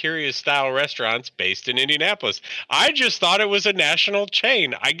cafeteria-style restaurants based in Indianapolis. I just thought it was a national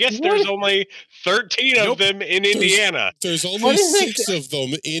chain. I guess there's only 13 of them in Indiana. There's only 6 of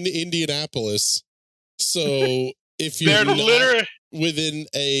them in Indianapolis. So if you're not within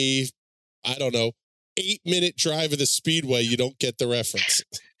a, I don't know, 8-minute drive of the Speedway, you don't get the reference.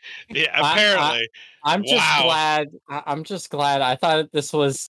 Yeah, apparently. I'm just glad. I thought this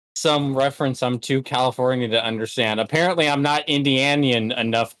was some reference I'm too California to understand. Apparently, I'm not Indianian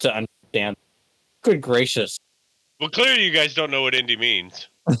enough to understand. Good gracious. Well, clearly you guys don't know what indie means.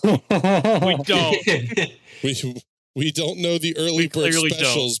 We don't. We don't know the early bird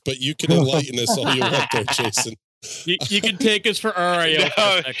specials, but you can enlighten us all you want there, Jason. You can take us for RIO.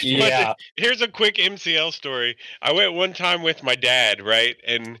 Yeah. Here's a quick MCL story. I went one time with my dad, right?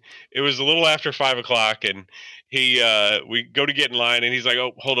 And it was a little after 5:00, and we go to get in line, and he's like,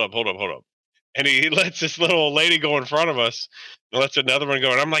 "Oh, hold up." And he lets this little lady go in front of us and lets another one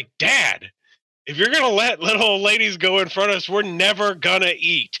go. And I'm like, Dad, if you're going to let little old ladies go in front of us, we're never going to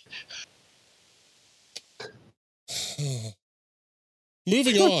eat.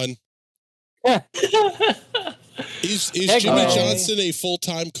 Moving on. Is Jimmy Johnson a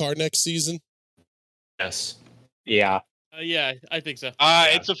full-time car next season? Yes. Yeah. Yeah, I think so.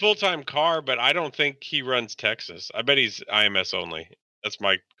 It's a full-time car, but I don't think he runs Texas. I bet he's IMS only. That's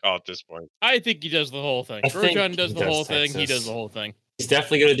my call at this point. I think he does the whole thing. Grosjean does the whole thing. He does the whole thing. He's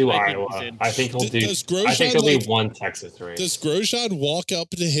definitely going to do I think Iowa. he's in. I think he'll do. Does I think Grosjean, there'll like, be one Texas race. does Grosjean walk up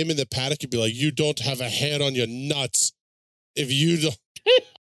to him in the paddock and be like, "You don't have a hand on your nuts if you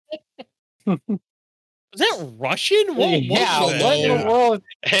don't"? Is that Russian? What yeah, was that? what in the world?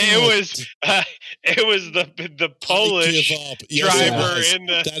 It was the Polish Give up. Yes, it driver was. in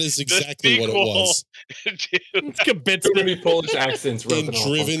the That is exactly what it was. sequel. Convinced There's going to be Polish accents In rubbing off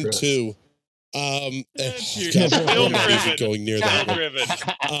on Driven Chris. 2. Dude, God, still I'm not even driven. going near that one. Driven.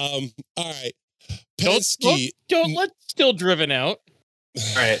 All right. Don't Penske. let Still Driven out.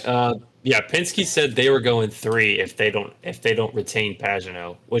 All right. Yeah, Penske said they were going 3 if they don't retain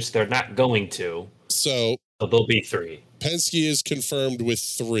Pagano, which they're not going to. So They'll be 3. Penske is confirmed with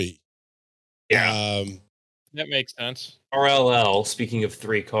 3. Yeah. That makes sense. RLL, speaking of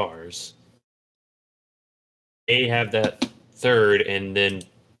 3 cars, they have that 3rd, and then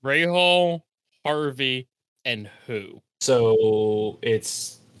Rahal, Harvey, and who? so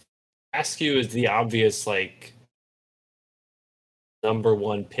it's Askew is the obvious like number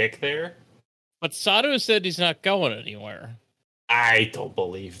 1 pick there. But Sato said he's not going anywhere. I don't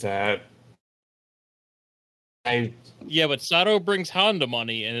believe that. Yeah, but Sato brings Honda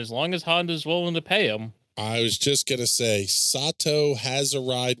money, and as long as Honda's willing to pay him. I was just going to say, Sato has a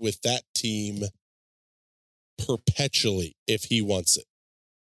ride with that team perpetually if he wants it.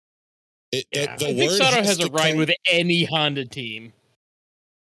 Yeah. I think Sato has a ride with any Honda team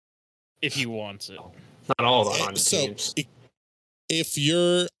if he wants it. Not all the Honda So teams. if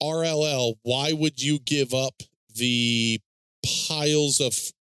you're RLL, why would you give up the piles of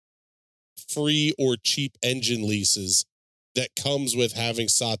free or cheap engine leases that comes with having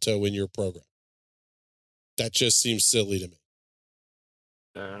Sato in your program? That just seems silly to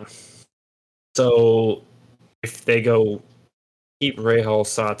me. So if they go keep Rahal,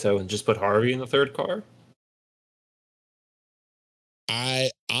 Sato, and just put Harvey in the 3rd car?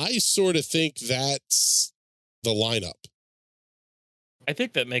 I sort of think that's the lineup. I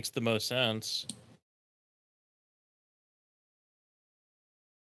think that makes the most sense.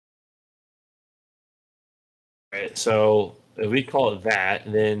 Right, so if we call it that,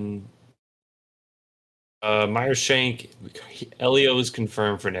 then Meyershank, Elio is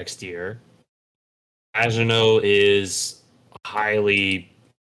confirmed for next year. Agino is highly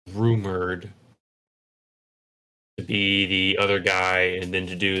rumored to be the other guy, and then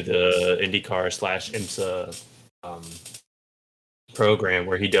to do the IndyCar / IMSA program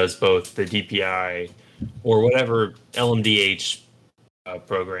where he does both the DPI or whatever LMDH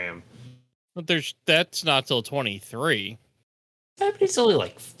program. But that's not till 23. But he's only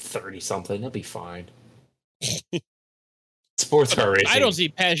like 30 something. He'll be fine. Sports car racing. I don't see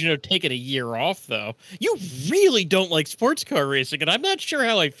Pagano taking a year off, though. You really don't like sports car racing, and I'm not sure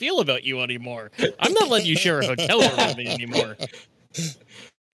how I feel about you anymore. I'm not letting you share a hotel room with me anymore.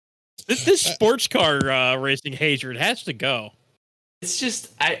 This sports car racing hatred has to go. It's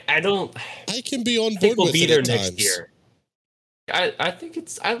just I don't. I can be on I think board we'll with be it there at next times. year. I think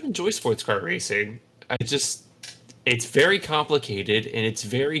I enjoy sports car racing. It's very complicated and it's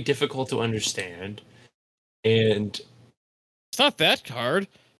very difficult to understand. And It's not that hard.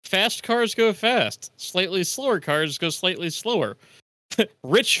 Fast cars go fast. Slightly slower cars go slightly slower.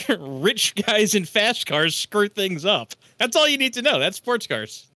 Rich guys in fast cars screw things up. That's all you need to know. That's sports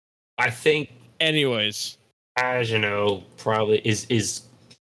cars. I think Anyways, Pagano probably is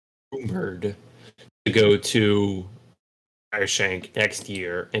rumored to go to Meyershank next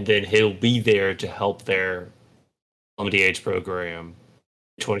year, and then he'll be there to help their LMDH program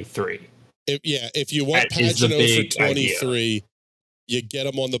 23. If you want That is the Pagano big for 23, you get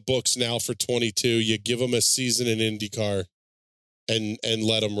him on the books now for 22. You give him a season in IndyCar, and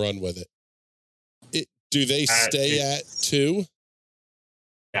let him run with it. Do they stay at 2?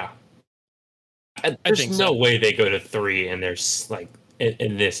 Yeah. I There's think no so. way they go to 3 and there's like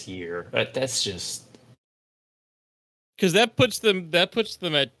in this year. That's just because that puts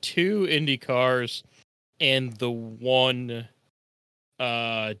them at 2 Indy cars and the 1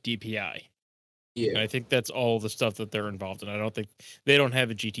 DPI. And I think that's all the stuff that they're involved in. I don't think they don't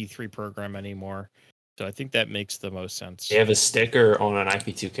have a GT3 program anymore. So I think that makes the most sense. They have a sticker on an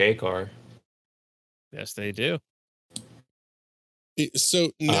IP2K car. Yes, they do.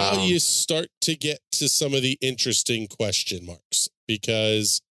 So now you start to get to some of the interesting question marks,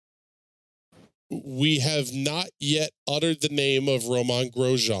 because we have not yet uttered the name of Romain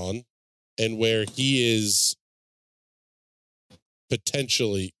Grosjean and where he is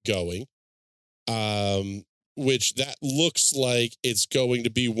potentially going, which that looks like it's going to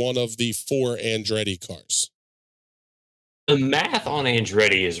be one of the 4 Andretti cars. The math on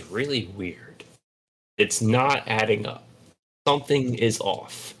Andretti is really weird. It's not adding up. something is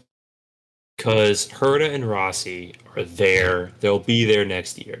off. Because Herta and Rossi are there. They'll be there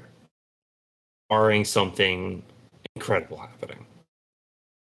next year. Barring something incredible happening.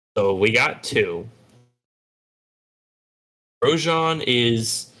 So we got 2. Grosjean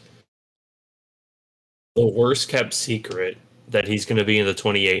is the worst kept secret that he's going to be in the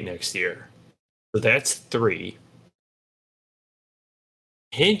 28 next year. So that's 3.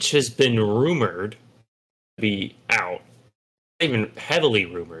 Hinch has been rumored to be out, even heavily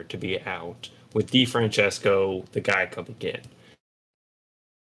rumored to be out, with DeFrancesco, the guy coming in.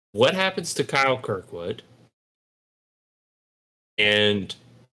 What happens to Kyle Kirkwood? And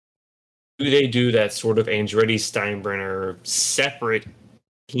do they do that sort of Andretti Steinbrenner separate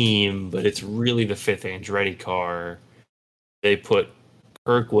team, but it's really the 5th Andretti car? They put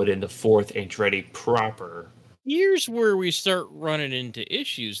Kirkwood in the 4th Andretti proper. Here's where we start running into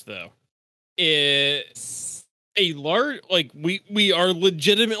issues, though. It's a large, like we are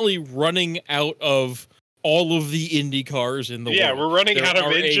legitimately running out of all of the Indy cars in the world. Yeah, we're running There out of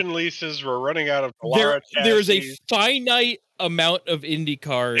are engine leases. We're running out of Dallara there is a chassis. finite amount of Indy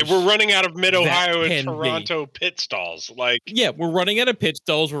cars. We're running out of Mid-Ohio that and can Toronto pit stalls. Like, Yeah, we're running out of pit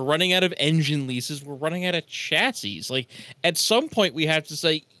stalls. We're running out of engine leases. We're running out of chassis. Like, at some point, we have to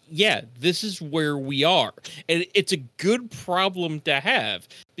say, yeah, this is where we are. And it's a good problem to have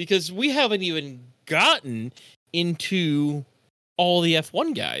because we haven't even gotten into all the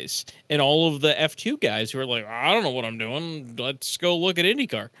F1 guys and all of the F2 guys who are like, I don't know what I'm doing. Let's go look at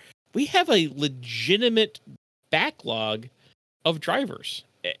IndyCar. We have a legitimate backlog of drivers.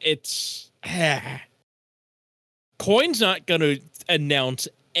 It's Coin's not going to announce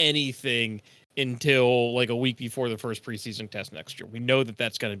anything until like a week before the first preseason test next year. We know that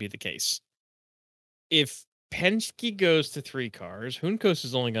that's going to be the case. If Penske goes to 3 cars, Juncos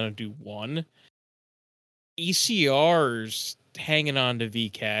is only going to do 1. ECR's hanging on to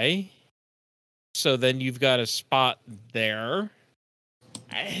VK. So then you've got a spot there.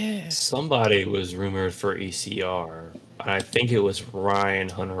 Somebody was rumored for ECR. I think it was Ryan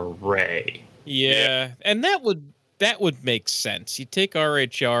Hunter-Ray. Yeah, and that would make sense. You take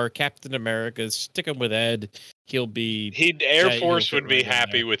RHR, Captain America, stick him with Ed. Air Force would be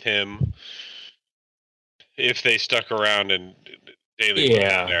happy with him if they stuck around and Daly put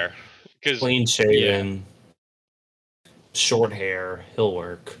him there. Clean shaven, short hair, he'll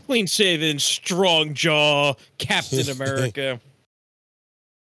work. Clean shaven, strong jaw, Captain America.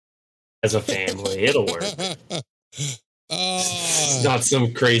 As a family, it'll work. Not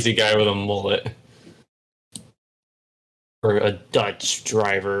some crazy guy with a mullet. Or a Dutch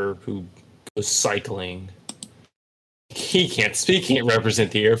driver who goes cycling. He can't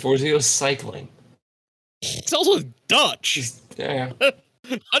represent the Air Force, he goes cycling. It's also Dutch. Yeah.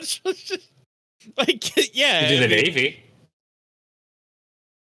 Like, yeah. He did the Navy.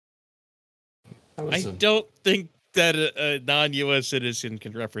 I don't think that a non-U.S. citizen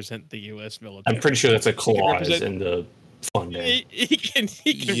can represent the U.S. military. I'm pretty sure that's a clause in the funding. He can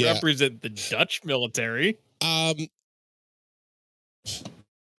represent the Dutch military. I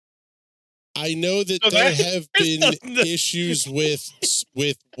know that there have been issues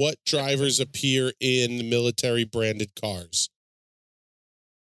with what drivers appear in military branded cars.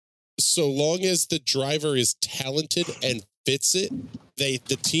 So long as the driver is talented and fits it, the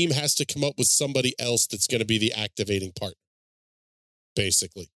team has to come up with somebody else that's going to be the activating partner,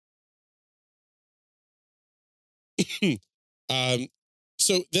 basically.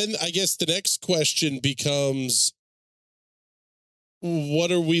 So then I guess the next question becomes,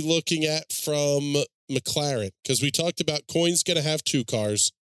 what are we looking at from McLaren? Because we talked about Coin's going to have 2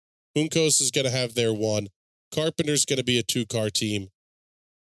 cars. Juncos is going to have their 1. Carpenter's going to be a 2-car team.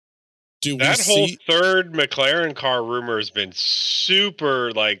 That whole third McLaren car rumor has been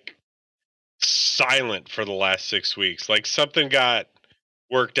super silent for the last 6 weeks. Like something got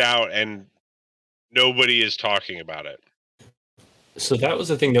worked out and nobody is talking about it. So that was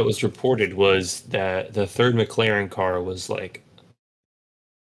the thing that was reported, was that the third McLaren car was like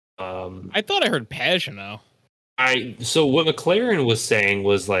I thought I heard Pagano. So what McLaren was saying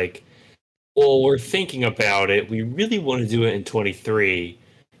was like, well, we're thinking about it. We really want to do it in 23,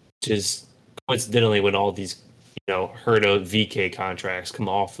 which is coincidentally when all these, Herta VK contracts come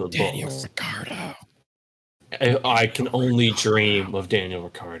off the Daniel books. Ricciardo. I can only dream of Daniel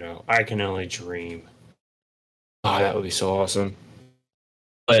Ricciardo. I can only dream. Oh, that would be so awesome.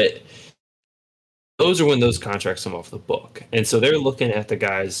 But those are when those contracts come off the book. And so they're looking at the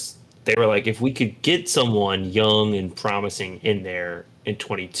guys. They were like, if we could get someone young and promising in there in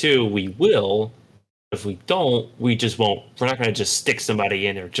 22, we will. If we don't, we just won't. We're not going to just stick somebody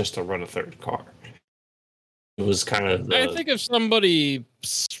in there just to run a third car. was kind of I think if somebody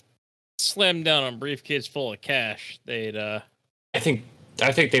slammed down a briefcase full of cash, they'd. I think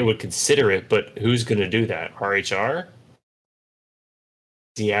they would consider it, but who's going to do that? RHR?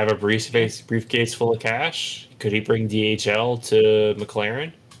 Does he have a briefcase full of cash? Could he bring DHL to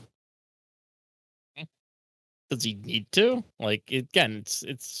McLaren? Does he need to? Like, again,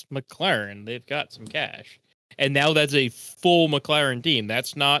 it's McLaren. They've got some cash. And now that's a full McLaren team.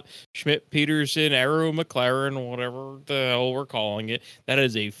 That's not Schmidt, Peterson, Arrow, McLaren, whatever the hell we're calling it. That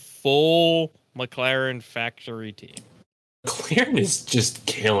is a full McLaren factory team. McLaren is just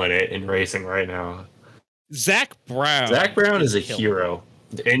killing it in racing right now. Zach Brown is a hero.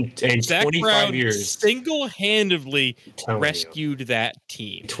 In Zach 25 Brown years, single-handedly telling rescued you, that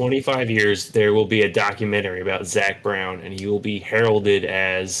team. 25 years, there will be a documentary about Zach Brown, and he will be heralded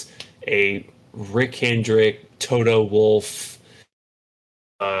as a Rick Hendrick, Toto Wolff,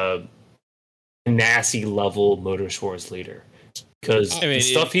 Nasty level motorsports leader. Because the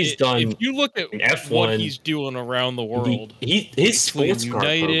stuff he's done, if you look at in F1, what he's doing around the world, his sports car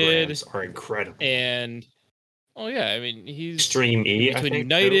United programs are incredible. And he's Extreme E. Between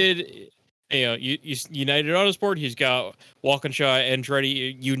United, United Autosport. He's got Walkinshaw,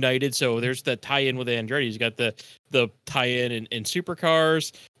 Andretti, United. So there's the tie-in with Andretti. He's got the tie-in in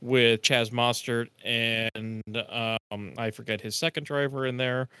supercars with Chaz Mostert and I forget his second driver in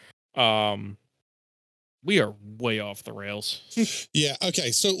there. We are way off the rails. Yeah.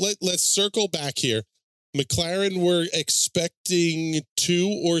 Okay. So let's circle back here. McLaren, we're expecting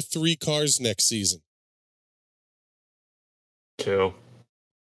 2 or 3 cars next season. 2.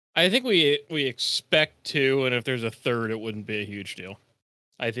 I think we expect 2, and if there's a third, it wouldn't be a huge deal.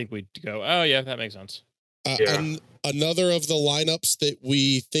 I think we'd go, oh yeah, that makes sense. Another of the lineups that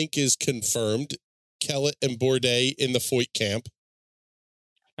we think is confirmed, Kellett and Bourdais in the Foyt camp.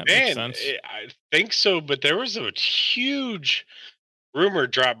 That makes sense. I think so, but there was a huge rumor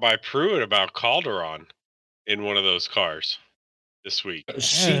dropped by Pruitt about Calderon in one of those cars this week.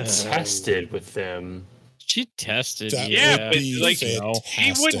 She tested with them. She tested, That but like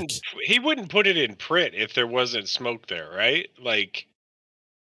fantastic. he wouldn't put it in Prit if there wasn't smoke there, right? Like,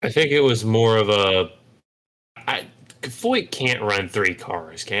 I think it was more of a. Foyt can't run 3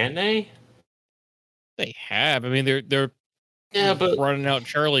 cars, can they? They have. I mean, they're but running out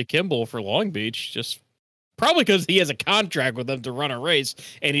Charlie Kimball for Long Beach, just probably because he has a contract with them to run a race,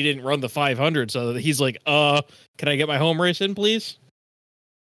 and he didn't run the 500, so he's like, can I get my home race in, please?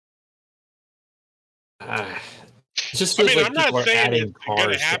 Just I feels mean, like I'm not people are saying adding it's going to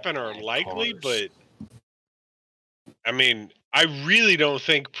cars happen or add likely, cars. but I mean, I really don't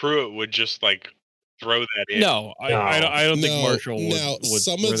think Pruitt would just like throw that in. No, I don't think Marshall would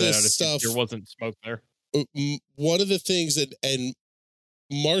some throw of that this out if stuff, there wasn't smoke there. One of the things and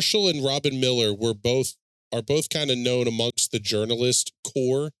Marshall and Robin Miller are both kind of known amongst the journalist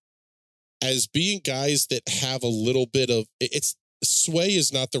core as being guys that have a little bit of sway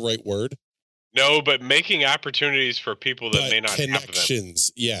is not the right word. No, but making opportunities for people that may not have them.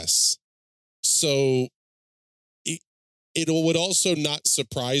 Connections, yes. So it would also not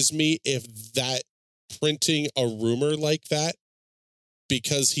surprise me if that printing a rumor like that,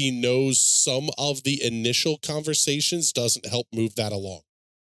 because he knows some of the initial conversations, doesn't help move that along.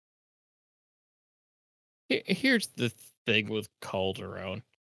 Here's the thing with Calderon.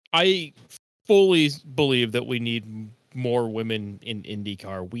 I fully believe that we need more women in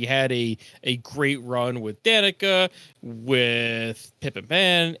IndyCar. We had a great run with Danica, with Pippin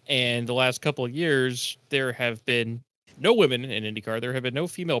Pan, and the last couple of years there have been no women in IndyCar. There have been no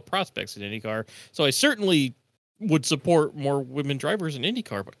female prospects in IndyCar. So I certainly would support more women drivers in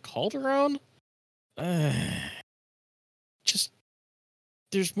IndyCar, but Calderon, just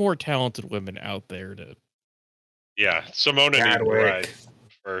there's more talented women out there to. Yeah, Simona needs to ride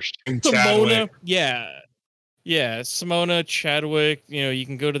first. Simona, yeah, Simona, Chadwick. You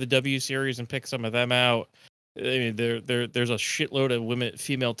can go to the W Series and pick some of them out. I mean, there's a shitload of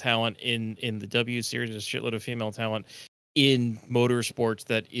female talent in the W Series. There's a shitload of female talent in motorsports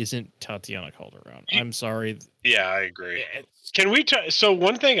that isn't Tatiana Calderon. I'm sorry. Yeah, I agree. Can we? So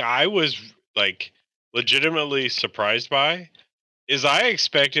one thing I was like legitimately surprised by is I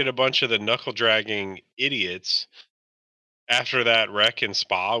expected a bunch of the knuckle dragging idiots after that wreck in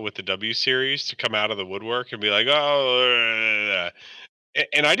Spa with the W Series to come out of the woodwork and be like, oh,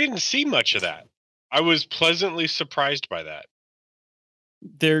 and I didn't see much of that. I was pleasantly surprised by that.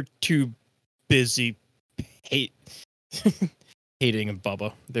 They're too busy hating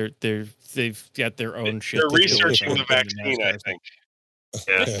Bubba. They've got their own shit. They're researching the vaccine, I think.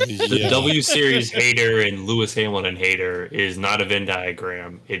 Yeah. The Yeah. W Series hater and Lewis Hamilton hater is not a Venn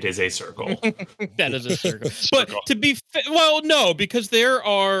diagram. It is a circle. That is a circle. But Circle. to be well, no, because there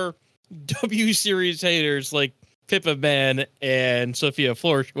are W Series haters like Pippa Man and Sophia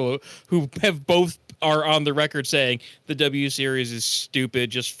Flores who have both are on the record saying the W Series is stupid,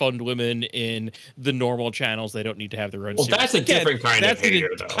 just fund women in the normal channels. They don't need to have their own Well, series. that's a different kind of hater,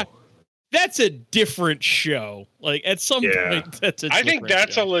 though. That's a different show. Like at some point, that's a I think different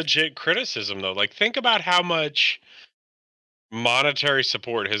that's show. a legit criticism, though. Like, think about how much monetary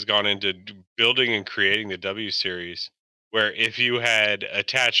support has gone into building and creating the W Series, where if you had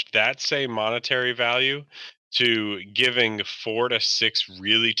attached that same monetary value to giving 4 to 6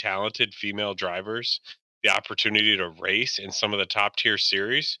 really talented female drivers the opportunity to race in some of the top tier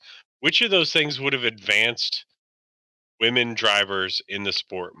series, which of those things would have advanced women drivers in the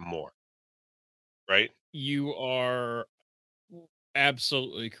sport more? Right? You are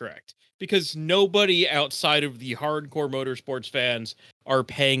absolutely correct, because nobody outside of the hardcore motorsports fans are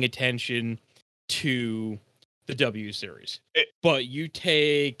paying attention to the W Series. But you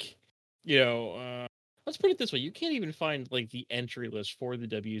take, let's put it this way: you can't even find like the entry list for the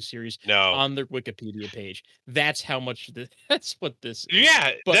W Series No. on their Wikipedia page. That's how much. That's what this is.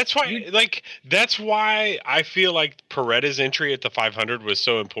 Yeah, But that's why. That's why I feel like Paredes' entry at the 500 was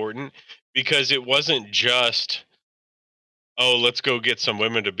so important, because it wasn't just, oh, let's go get some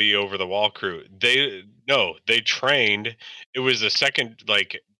women to be over the wall crew. They trained. It was a second,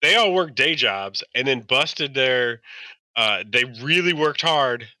 like, they all worked day jobs and then busted their. They really worked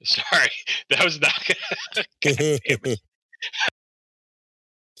hard. Sorry, that was not. God damn it.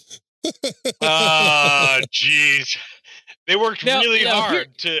 Jeez. They worked really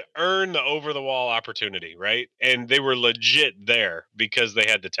hard to earn the over the wall opportunity, right? And they were legit there because they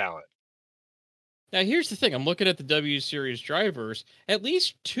had the talent. Now, here's the thing. I'm looking at the W Series drivers. At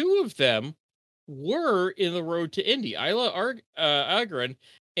least 2 of them were in the road to Indy. Isla Agron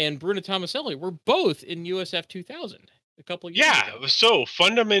and Bruna Tomaselli were both in USF 2000 a couple of years ago. So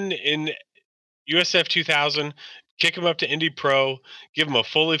fund them in USF 2000, kick them up to Indy Pro, give them a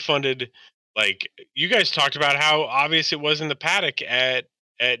fully funded. Like, you guys talked about how obvious it was in the paddock at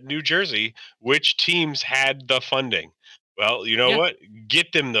New Jersey, which teams had the funding. Well, you know what?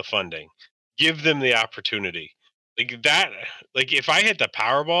 Get them the funding. Give them the opportunity. Like that, like if I hit the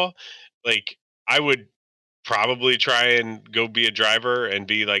Powerball, like I would probably try and go be a driver and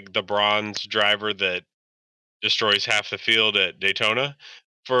be like the bronze driver that destroys half the field at Daytona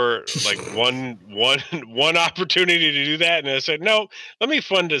for like one opportunity to do that. And I said, no, let me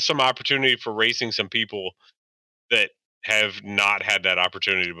fund some opportunity for racing some people that have not had that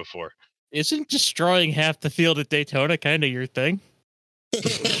opportunity before. Isn't destroying half the field at Daytona kind of your thing?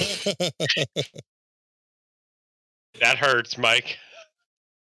 That hurts, Mike.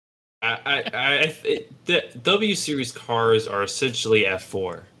 The W Series cars are essentially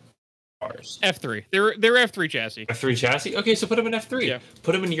F4 cars. F3. They're F3 chassis. F3 chassis? Okay, so put them in F3. Yeah.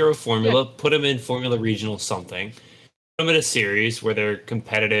 Put them in Euro Formula. Yeah. Put them in Formula Regional something. Put them in a series where they're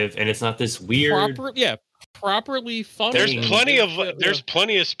competitive and it's not this weird... Properly funded. There's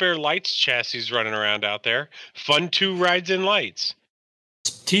plenty of spare lights chassis running around out there. Fun 2 rides in lights.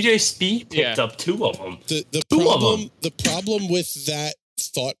 TJ Speed picked up 2 of them. The problem with that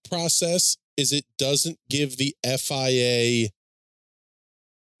thought process is it doesn't give the FIA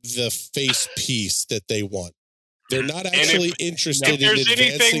the face piece that they want. They're not actually interested in advancing the cause. If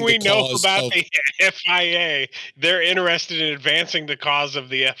there's anything we know about the FIA, they're interested in advancing the cause of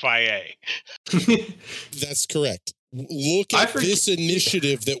the FIA. That's correct. Look at this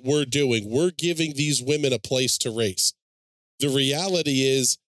initiative that we're doing. We're giving these women a place to race. The reality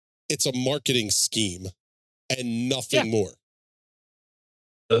is it's a marketing scheme and nothing more.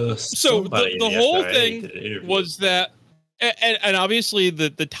 So the whole thing was that, and obviously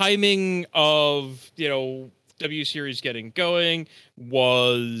the timing of, W Series getting going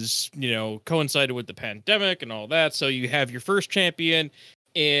was, coincided with the pandemic and all that. So you have your first champion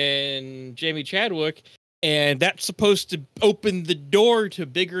in Jamie Chadwick, and that's supposed to open the door to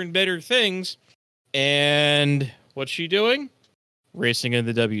bigger and better things. And what's she doing? Racing in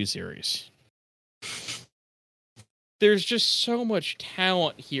the W Series. There's just so much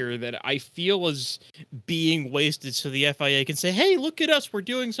talent here that I feel is being wasted so the FIA can say, hey, look at us, we're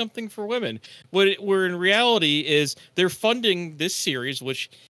doing something for women. Where in reality is they're funding this series, which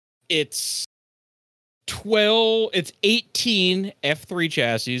it's 18 F3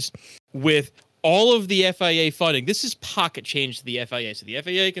 chassis with all of the FIA funding. This is pocket change to the FIA. So the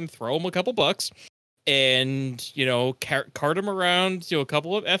FIA can throw them a couple bucks and, you know, cart them around, you know, a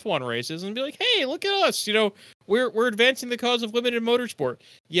couple of F1 races and be like, hey, look at us. You know, we're advancing the cause of women in motorsport.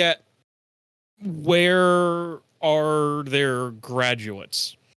 Yet, where are their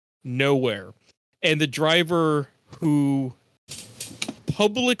graduates? Nowhere. And the driver who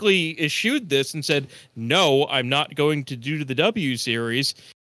publicly eschewed this and said, no, I'm not going to do the W Series,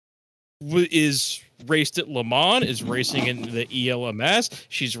 is raced at Le Mans, is racing in the ELMS,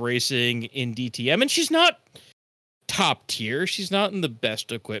 she's racing in DTM, and she's not top tier, she's not in the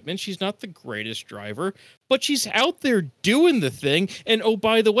best equipment, she's not the greatest driver, but she's out there doing the thing. And oh,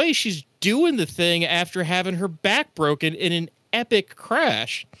 by the way, she's doing the thing after having her back broken in an epic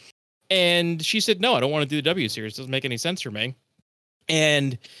crash. And she said, no, I don't want to do the W Series, it doesn't make any sense for me.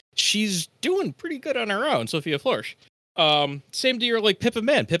 And she's doing pretty good on her own, Sophia Flörsch. Same deal like Pippa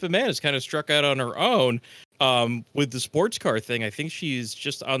Mann. Pippa Mann has kind of struck out on her own with the sports car thing. I think she's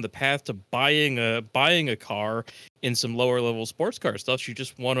just on the path to buying a car in some lower level sports car stuff. She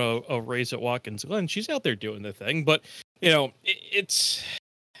just won a race at Watkins Glen. She's out there doing the thing, but you know, it's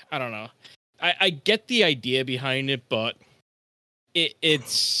I don't know. I get the idea behind it, but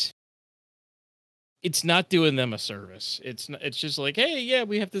it's not doing them a service. It's just like, hey, yeah,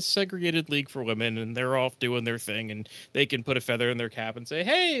 we have this segregated league for women, and they're off doing their thing, and they can put a feather in their cap and say,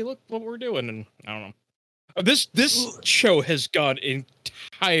 hey, look what we're doing. And I don't know. This show has gone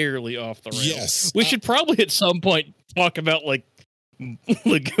entirely off the rails. Yes, we should probably at some point talk about like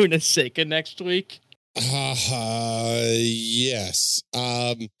Laguna Seca next week. Yes.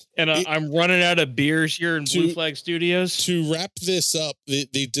 And I'm running out of beers here in Blue Flag Studios. To wrap this up,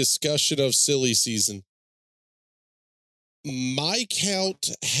 the discussion of silly season. My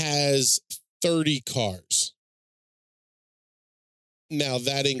count has 30 cars. Now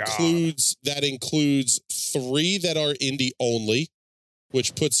that includes 3 that are Indy only,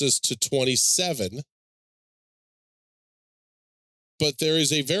 which puts us to 27. But there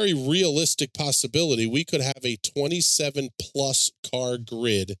is a very realistic possibility we could have a 27 plus car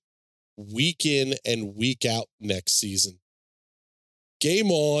grid week in and week out next season. Game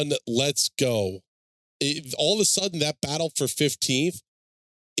on, let's go. All of a sudden, that battle for 15th,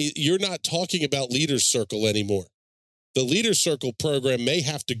 you're not talking about Leaders Circle anymore. The Leaders Circle program may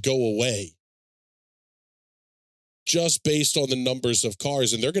have to go away just based on the numbers of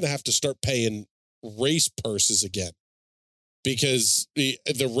cars, and they're going to have to start paying race purses again. Because the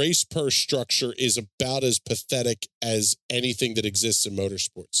race purse structure is about as pathetic as anything that exists in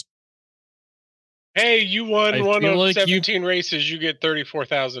motorsports. Hey, you won one of 17 races, you get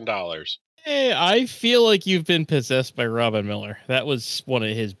 $34,000. Hey, I feel like you've been possessed by Robin Miller. That was one of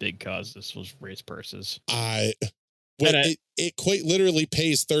his big causes, was race purses. It quite literally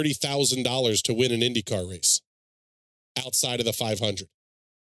pays $30,000 to win an IndyCar race outside of the 500.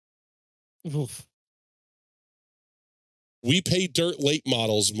 Oof. We pay dirt late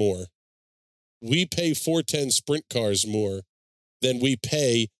models more. We pay 410 sprint cars more than we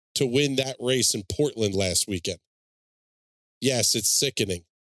pay to win that race in Portland last weekend. Yes, it's sickening.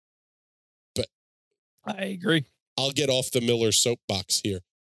 But I agree. I'll get off the Miller soapbox here.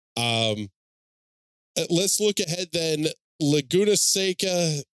 Let's look ahead then. Laguna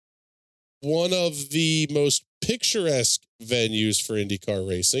Seca, one of the most picturesque venues for IndyCar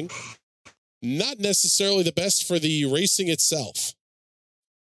racing. Not necessarily the best for the racing itself.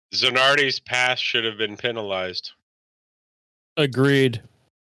 Zanardi's pass should have been penalized. Agreed.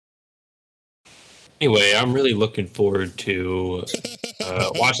 Anyway, I'm really looking forward to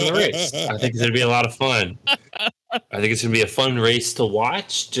watching the race. I think it's going to be a lot of fun. I think it's going to be a fun race to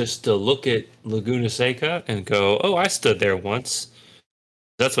watch, just to look at Laguna Seca and go, oh, I stood there once.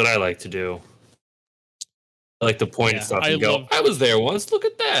 That's what I like to do. I like to point at stuff and go, I was there once. Look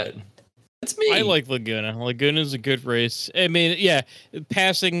at that. That's me. I like Laguna. Laguna's a good race. I mean, yeah,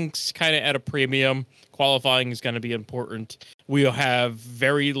 passing's kind of at a premium. Qualifying is going to be important. We'll have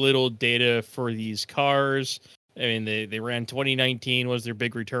very little data for these cars. I mean, they ran 2019 was their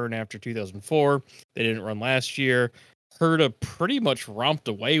big return after 2004. They didn't run last year. Herta pretty much romped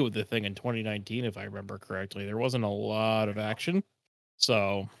away with the thing in 2019, if I remember correctly. There wasn't a lot of action.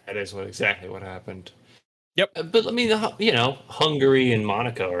 So that is exactly what happened. Yep. But I mean, Hungary and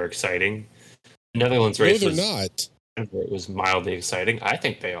Monaco are exciting. The Netherlands race was not. It was mildly exciting. I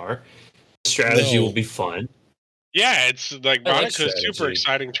think they are. Strategy will be fun. Yeah, it's like Monaco's super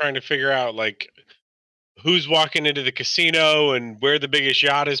exciting trying to figure out like who's walking into the casino and where the biggest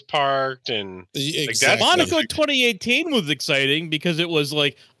yacht is parked and exactly. Monaco 2018 was exciting because it was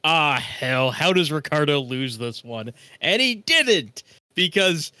like, hell, how does Ricciardo lose this one? And he didn't,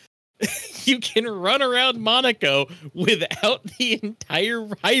 because you can run around Monaco without the entire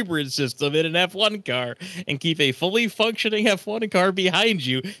hybrid system in an F1 car and keep a fully functioning F1 car behind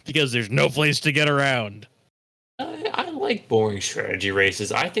you because there's no place to get around. I like boring strategy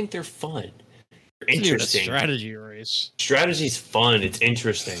races. I think they're fun. They're It's even a interesting. strategy race. Strategy's fun. It's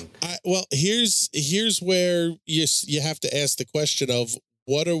interesting. Well, here's where you have to ask the question of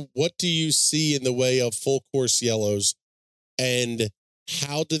what do you see in the way of full course yellows, and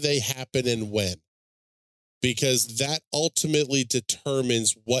how do they happen and when? Because that ultimately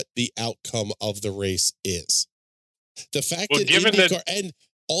determines what the outcome of the race is. The fact that IndyCar, and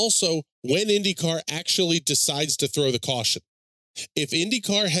also when IndyCar actually decides to throw the caution. If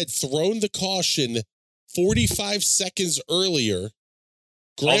IndyCar had thrown the caution 45 seconds earlier,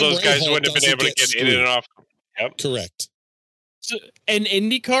 all those guys wouldn't have been able to get in and off. Yep. Correct. So, and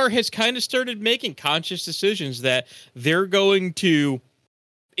IndyCar has kind of started making conscious decisions that they're going to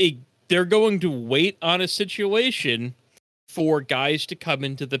wait on a situation for guys to come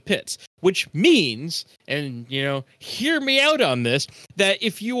into the pits, which means, and hear me out on this, that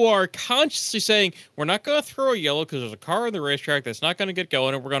if you are consciously saying, we're not going to throw a yellow because there's a car on the racetrack that's not going to get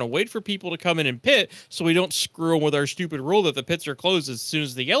going, and we're going to wait for people to come in and pit so we don't screw them with our stupid rule that the pits are closed as soon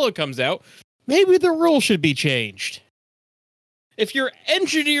as the yellow comes out, maybe the rule should be changed. If you're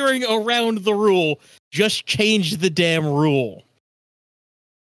engineering around the rule, just change the damn rule.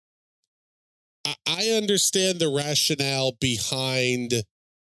 I understand the rationale behind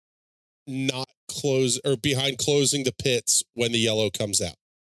behind closing the pits when the yellow comes out.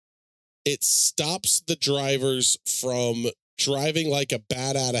 It stops the drivers from driving like a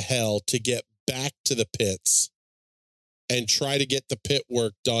bat out of hell to get back to the pits and try to get the pit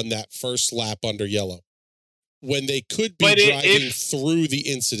work done that first lap under yellow, when they could be driving through the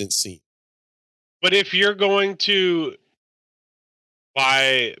incident scene. But if you're going to,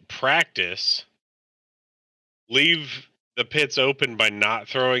 by practice, leave the pits open by not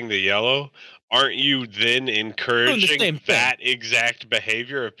throwing the yellow, aren't you then encouraging that exact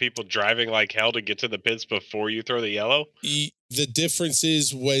behavior of people driving like hell to get to the pits before you throw the yellow? The difference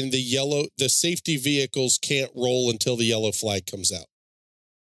is when the safety vehicles can't roll until the yellow flag comes out.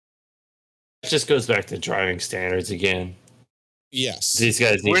 It just goes back to driving standards again. Yes. These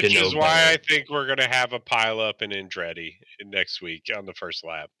guys need to know. Which is why I think we're going to have a pileup in Andretti next week on the first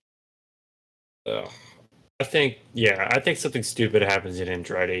lap. I think something stupid happens in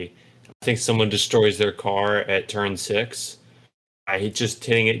Andretti. I think someone destroys their car at turn 6. I just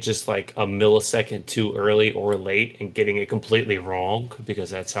hitting it just like a millisecond too early or late and getting it completely wrong, because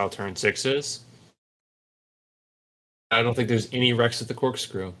that's how turn 6 is. I don't think there's any wrecks at the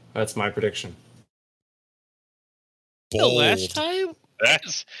corkscrew. That's my prediction. Bold. The last time?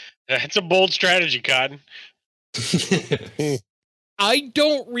 That's a bold strategy, Cotton. I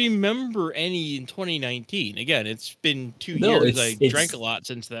don't remember any in 2019. Again, it's been 2 years. I drank a lot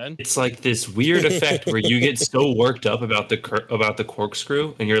since then. It's like this weird effect where you get so worked up about the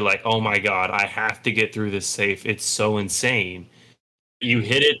corkscrew, and you're like, "Oh my god, I have to get through this safe." It's so insane. You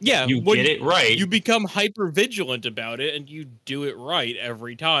hit it, you get it right. You become hyper vigilant about it, and you do it right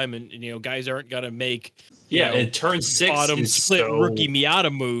every time. And guys aren't gonna make and turn 6 bottom is split so, rookie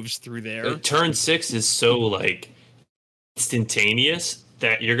Miata moves through there. Turn 6 is so like instantaneous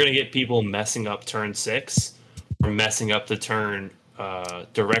that you're gonna get people messing up turn 6 or messing up the turn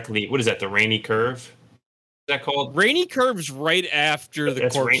directly. What is that? The rainy curve? Is that called? Rainy curve's right after the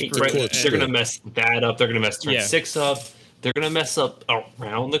corkscrew. They're gonna mess that up. They're gonna mess turn 6 up. They're going to mess up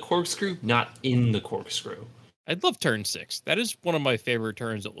around the corkscrew, not in the corkscrew. I'd love turn 6. That is one of my favorite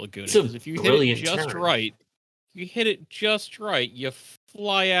turns at Laguna. Because if you hit it just right, you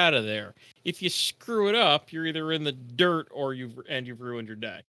fly out of there. If you screw it up, you're either in the dirt or you've ruined your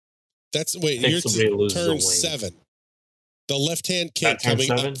day. You're turn 7. The left-hand kid coming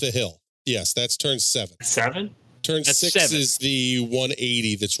up the hill. Yes, that's turn 7. 7? Turn 6 is the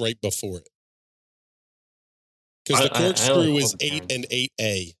 180 that's right before it. Because the corkscrew is 8 and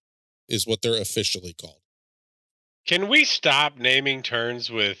 8A is what they're officially called. Can we stop naming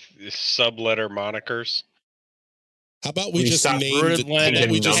turns with sub-letter monikers? How about we just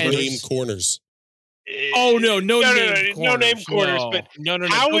name corners? Oh no name corners. But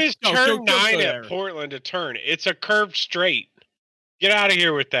how is turn 9 at Portland a turn? It's a curved straight. Get out of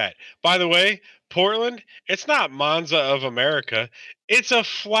here with that. By the way, Portland, it's not Monza of America. It's a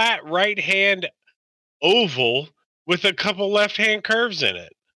flat right-hand oval with a couple left-hand curves in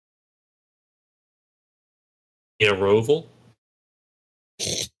it. In a roval?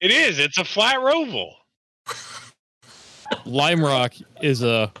 It is. It's a flat roval. Lime Rock is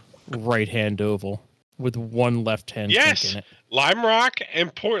a right-hand oval. with one left hand Yes. kink in it. Lime Rock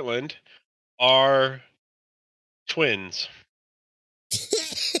and Portland are twins.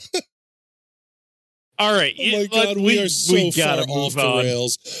 All right. Oh my God, we are so far off the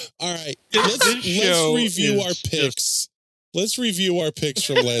rails. All right, let's review our picks. Let's review our picks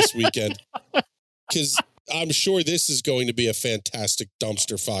from last weekend, because I'm sure this is going to be a fantastic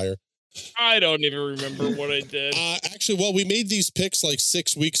dumpster fire. I don't even remember what I did. Actually, well, we made these picks like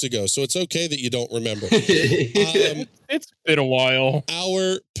 6 weeks ago, so it's okay that you don't remember. It's been a while.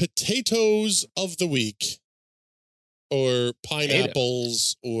 Our potatoes of the week, or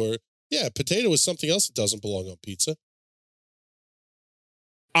pineapples, or potato is something else that doesn't belong on pizza.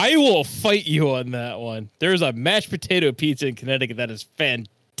 I will fight you on that one. There's a mashed potato pizza in Connecticut that is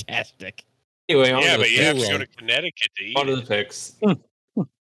fantastic. Anyway, but you have to go to Connecticut to eat. On to the picks.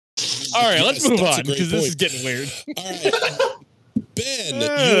 All right, let's move on, because this is getting weird. All right, Ben,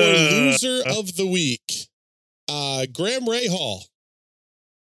 your loser of the week, Graham Rahal.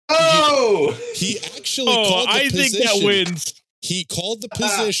 Oh! He actually called the position. I think that wins. He called the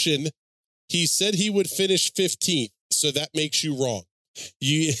position. He said he would finish 15th, so that makes you wrong.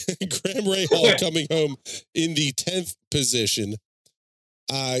 Graham Rahal coming home in the 10th position.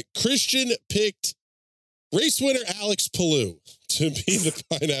 Christian picked race winner Alex Palou to be the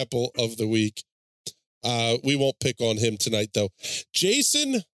pineapple of the week. We won't pick on him tonight, though.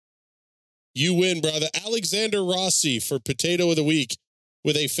 Jason, you win, brother. Alexander Rossi for potato of the week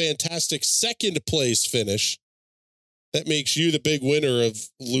with a fantastic second place finish. That makes you the big winner of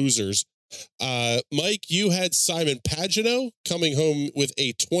losers. Mike, you had Simon Pagino coming home with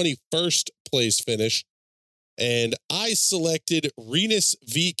a 21st place finish. And I selected Renus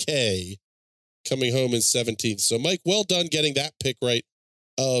VK coming home in 17th. So, Mike, well done getting that pick right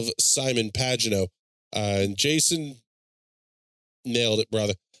of Simon Pagino. And Jason nailed it,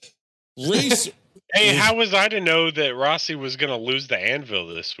 brother. Race. Hey, how was I to know that Rossi was going to lose the anvil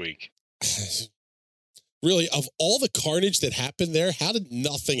this week? Really, of all the carnage that happened there, how did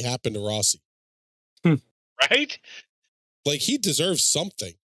nothing happen to Rossi? Right? Like, he deserves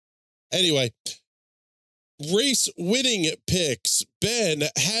something. Anyway, race winning picks. Ben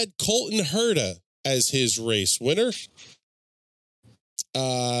had Colton Herta as his race winner.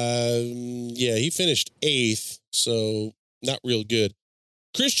 He finished 8th, so not real good.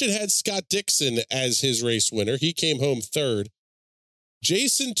 Christian had Scott Dixon as his race winner. He came home 3rd.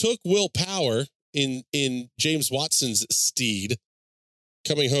 Jason took Will Power in James Watson's steed,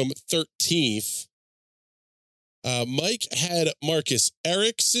 coming home 13th. Mike had Marcus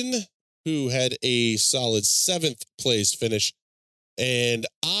Erickson, who had a solid 7th place finish. And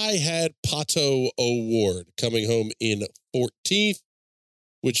I had Pato O'Ward coming home in 14th,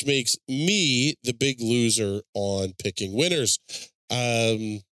 which makes me the big loser on picking winners.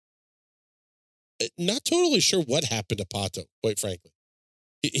 Not totally sure what happened to Pato, quite frankly.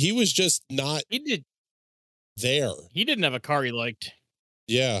 He was just not there. He didn't have a car he liked.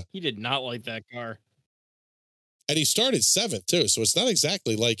 Yeah. He did not like that car. And he started 7th, too. So it's not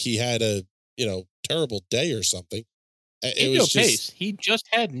exactly like he had a, terrible day or something. He had no pace. He just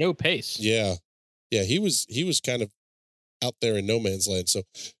had no pace. Yeah. Yeah, he was kind of out there in no man's land. So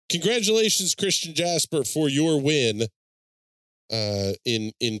congratulations, Christian Jasper, for your win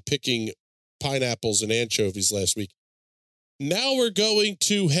in picking pineapples and anchovies last week. Now we're going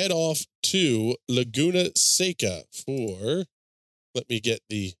to head off to Laguna Seca for, let me get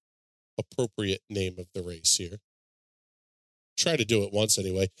the appropriate name of the race here. Try to do it once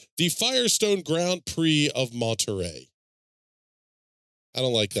anyway. The Firestone Grand Prix of Monterey. I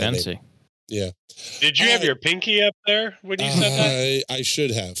don't like that Fancy. name. Yeah. Did you have your pinky up there when you said that? I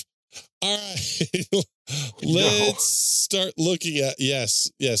should have. All right. Let's start looking at, yes,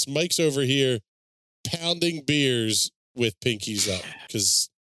 Mike's over here pounding beers with pinkies up, because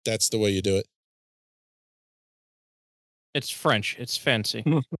that's the way you do it. It's French. It's fancy.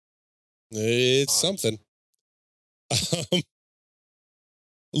 It's something.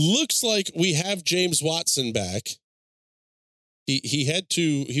 Looks like we have James Watson back.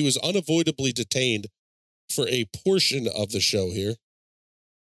 He was unavoidably detained for a portion of the show here.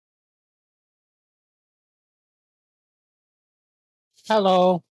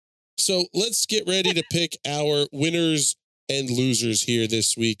 Hello. So let's get ready to pick our winners and losers here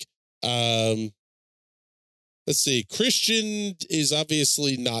this week. Let's see. Christian is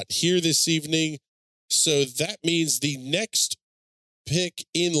obviously not here this evening. So that means the next pick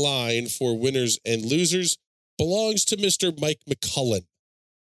in line for winners and losers belongs to Mr. Mike McCullen.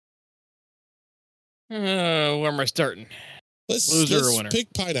 Where am I starting? Let's winner?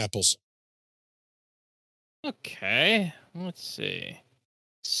 pick pineapples. Okay. Let's see.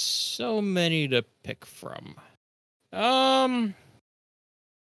 so many to pick from. I'm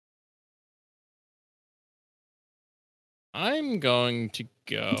going to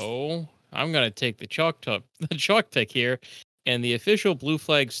take the chalk pick here, and the official Blue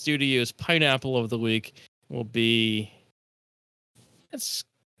Flag Studios pineapple of the week will be. Let's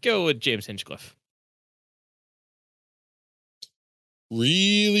go with James Hinchcliffe.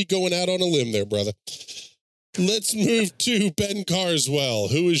 Really going out on a limb there, brother. Let's move to Ben Carswell.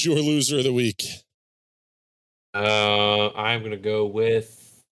 Who is your loser of the week? I'm gonna go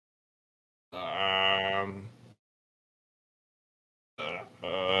with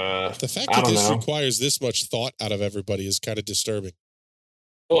the fact that this requires this much thought out of everybody is kind of disturbing.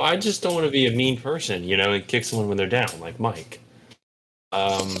 Well, I just don't want to be a mean person, and kick someone when they're down, like Mike.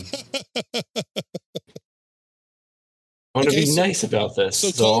 I want to be nice about this,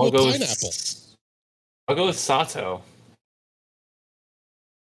 so I'll go pineapple. I'll go with Sato.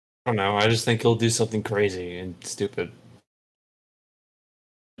 I don't know. I just think he'll do something crazy and stupid.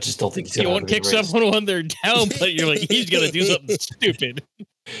 I just don't think he's going to. You won't kick someone when they're down, but you're like, he's going to do something stupid.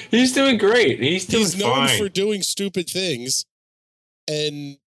 He's doing great. He's known for doing stupid things.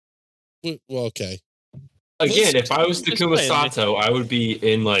 And, well, okay. Again, if I was Takuma Sato, I would be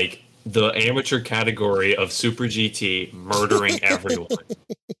in, the amateur category of Super GT murdering everyone.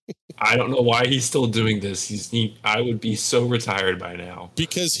 I don't know why he's still doing this. I would be so retired by now.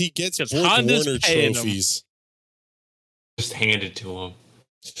 Because he gets Warner trophies. Just handed to him.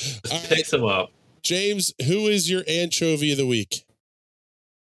 Just picks him up. James, who is your anchovy of the week?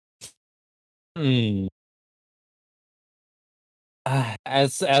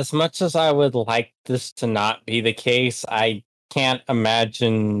 As much as I would like this to not be the case, I can't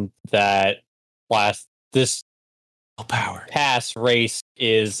imagine that this past race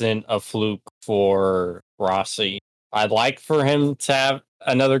isn't a fluke for Rossi. I'd like for him to have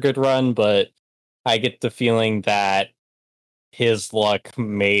another good run, but I get the feeling that his luck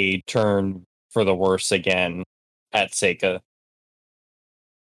may turn for the worse again at Seika.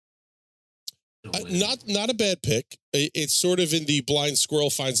 Not a bad pick. It's sort of in the blind squirrel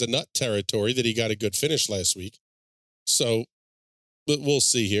finds a nut territory that he got a good finish last week. So, but we'll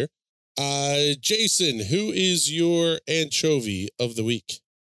see here. Jason, who is your anchovy of the week?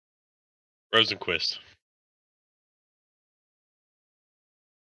 Rosenquist.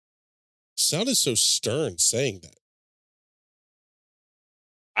 Sounded so stern saying that.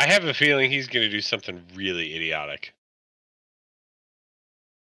 I have a feeling he's going to do something really idiotic.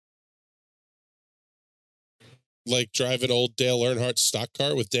 Like drive an old Dale Earnhardt stock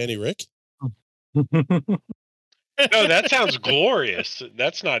car with Danny Rick? No, that sounds glorious.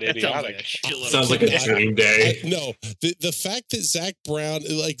 That's not idiotic. Sounds like a dream day. No, the fact that Zach Brown's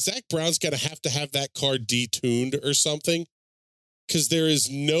going to have that car detuned or something, because there is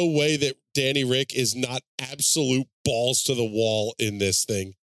no way that Danny Rick is not absolute balls to the wall in this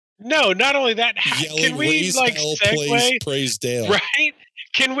thing. No, not only that, yelling, can we segue? Praise Dale, right?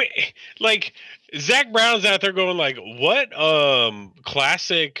 Can we Zach Brown's out there going what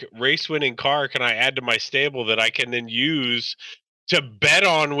classic race winning car can I add to my stable that I can then use to bet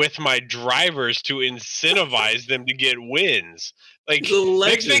on with my drivers to incentivize them to get wins?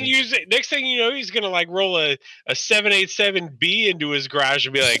 Next thing you know, he's gonna roll a 787B into his garage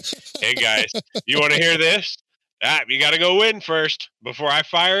and be like, "Hey guys, you want to hear this? You got to go win first before I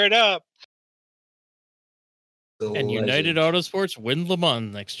fire it up." And United Autosports win Le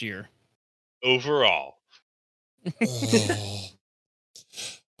Mans next year. Overall. Oh.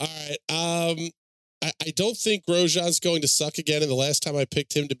 All right. I don't think Grosjean's going to suck again. And the last time I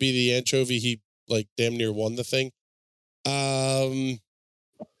picked him to be the anchovy, he damn near won the thing. I'm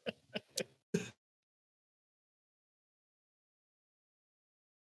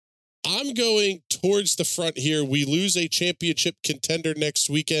going towards the front here. We lose a championship contender next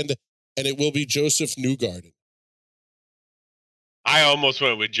weekend, and it will be Joseph Newgarden. I almost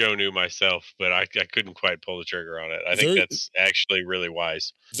went with Joe New myself, but I couldn't quite pull the trigger on it. I think that's actually really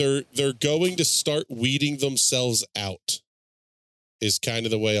wise. They're going to start weeding themselves out, is kind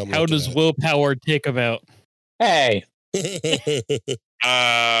of the way I'm looking at it. How does willpower take them out? Hey. Sorry,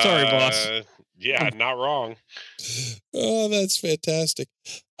 boss. Yeah, not wrong. Oh, that's fantastic.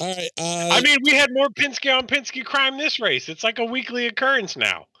 All right. I mean, we had more Penske on Penske crime this race. It's like a weekly occurrence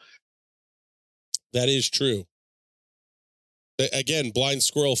now. That is true. Again, blind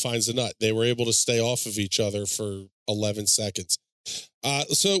squirrel finds a nut. They were able to stay off of each other for 11 seconds.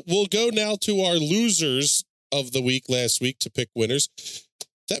 So we'll go now to our losers of the week last week to pick winners.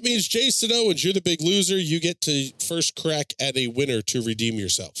 That means Jason Owens, you're the big loser. You get to first crack at a winner to redeem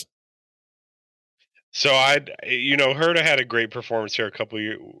yourself. So Herta had a great performance here a couple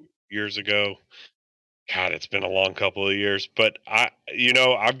years ago. God, it's been a long couple of years, but I've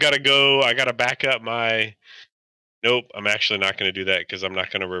got to go. I got to back up my. Nope, I'm actually not going to do that because I'm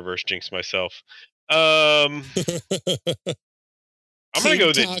not going to reverse jinx myself. I'm going to go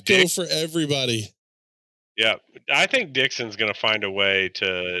with taco for everybody. Yeah, I think Dixon's going to find a way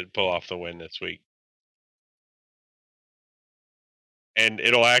to pull off the win this week. And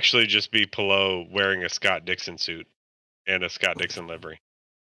it'll actually just be Pillow wearing a Scott Dixon suit and a Scott Dixon livery.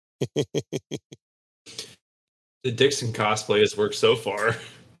 The Dixon cosplay has worked so far.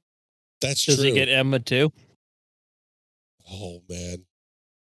 That's true. Does he get Emma too? Oh, man.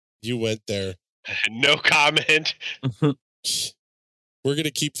 You went there. No comment. We're going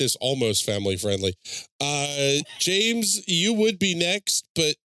to keep this almost family friendly. James, you would be next,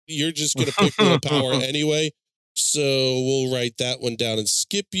 but you're just going to pick willpower anyway. So we'll write that one down and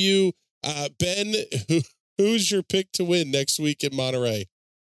skip you. Ben, who's your pick to win next week in Monterey?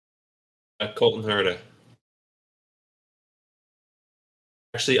 Colton Herta.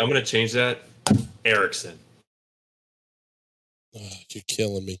 Actually, I'm going to change that. Erickson. Oh, you're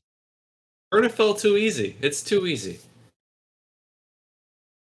killing me. Herta felt too easy. It's too easy.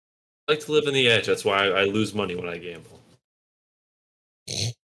 I like to live in the edge. That's why I lose money when I gamble.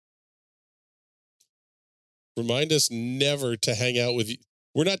 Remind us never to hang out with you.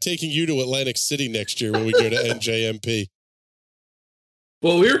 We're not taking you to Atlantic City next year when we go to NJMP.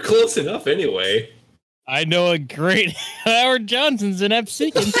 Well, we were close enough anyway. I know a great Howard Johnson's in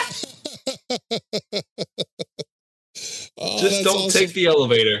Epseekin. Just don't awesome. Take the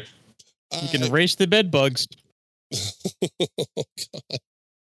elevator. You can erase the bed bugs. Oh, God.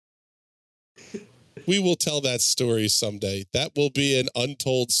 We will tell that story someday. That will be an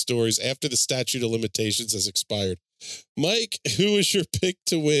untold stories after the statute of limitations has expired. Mike, who is your pick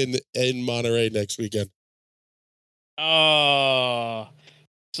to win in Monterey next weekend?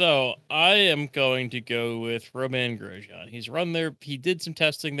 So I am going to go with Romain Grosjean. He's run there. He did some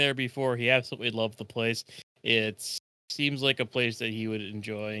testing there before. He absolutely loved the place. It seems like a place that he would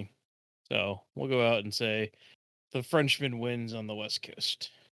enjoy. So we'll go out and say the Frenchman wins on the West Coast.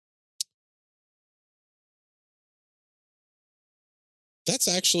 That's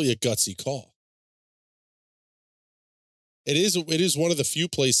actually a gutsy call. It is one of the few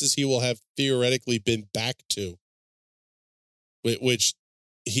places he will have theoretically been back to, which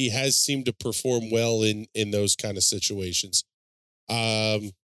he has seemed to perform well in those kind of situations.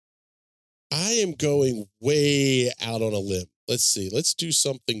 I am going way out on a limb. Let's see. Let's do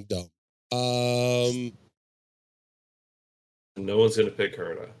something dumb. No one's going to pick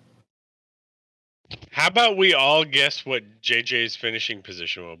Herta. How about we all guess what JJ's finishing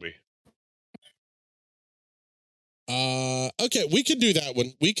position will be? Okay, we can do that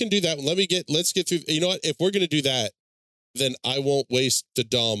one. Let's get through. You know what? If we're going to do that, then I won't waste the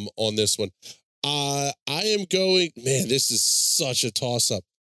dumb on this one. I am going, man, this is such a toss up.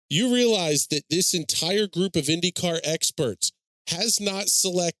 You realize that this entire group of IndyCar experts has not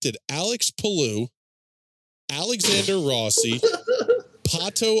selected Alex Palou, Alexander Rossi,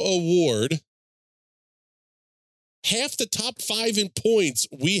 Pato O'Ward. Half the top 5 in points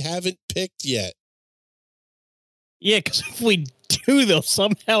we haven't picked yet. Yeah, because if we do, they'll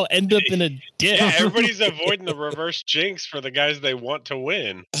somehow end up in a dip. Yeah, everybody's avoiding the reverse jinx for the guys they want to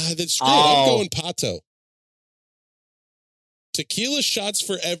win. That's screw. I'm going Pato. Tequila shots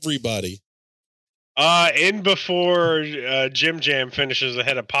for everybody. In before Jim Jam finishes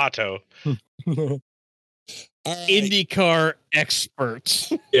ahead of Pato. All right. IndyCar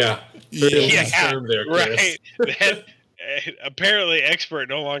experts. Yeah. Right. That, apparently, expert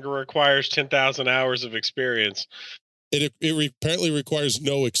no longer requires 10,000 hours of experience. It apparently requires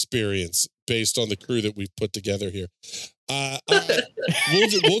no experience based on the crew that we've put together here.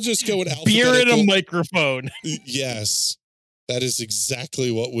 We'll just go in alphabetical. Beer in a microphone. Yes, that is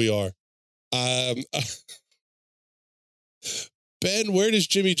exactly what we are. Ben, where does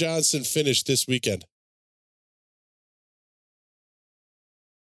Jimmy Johnson finish this weekend?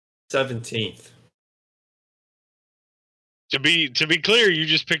 17th. To be clear, you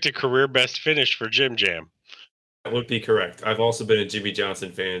just picked a career best finish for Jim Jam. That would be correct. I've also been a Jimmy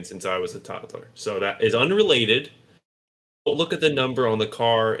Johnson fan since I was a toddler. So that is unrelated. Don't look at the number on the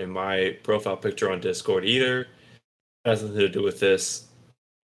car in my profile picture on Discord either. It has nothing to do with this.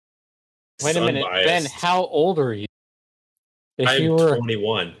 Wait a minute, Ben, how old are you? I'm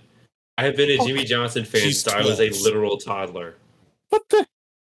 21. I have been a Jimmy Johnson fan since I was a literal toddler. What the?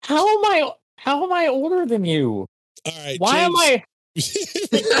 How am I older than you? All right. Why James, am I?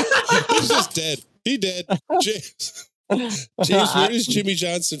 He's just dead. He dead. James, where does Jimmy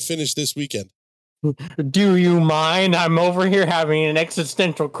Johnson finish this weekend? Do you mind? I'm over here having an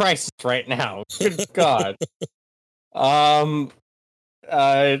existential crisis right now. Good God. For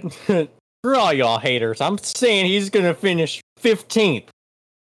all y'all haters, I'm saying he's gonna finish 15th.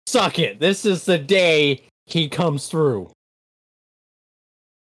 Suck it. This is the day he comes through.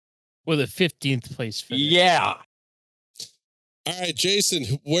 With a 15th place finish. Yeah. All right,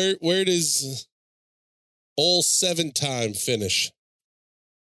 Jason, where does all 7-time finish?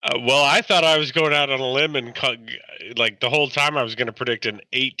 Well, I thought I was going out on a limb and like the whole time I was going to predict an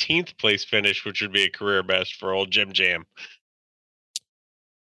 18th place finish, which would be a career best for old Jim Jam.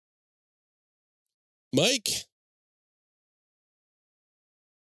 Mike?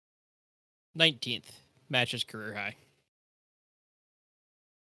 19th. Matches career high.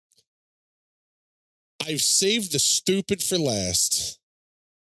 I've saved the stupid for last.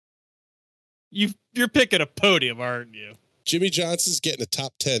 You're picking a podium, aren't you? Jimmy Johnson's getting a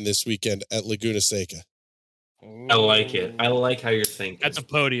top 10 this weekend at Laguna Seca. I like it. I like how you're thinking. That's a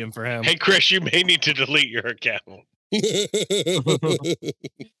podium for him. Hey, Chris, you may need to delete your account.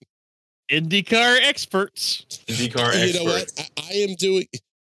 IndyCar experts. IndyCar experts. You know what? I am doing...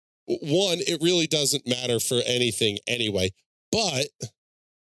 One, it really doesn't matter for anything anyway. But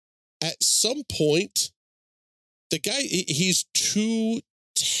at some point, the guy, he's too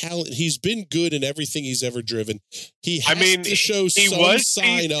talented. He's been good in everything he's ever driven. He has to show some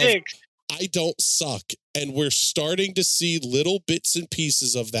sign of, I don't suck. And we're starting to see little bits and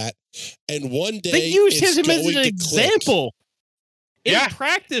pieces of that. And one day, they used him as an click. example. In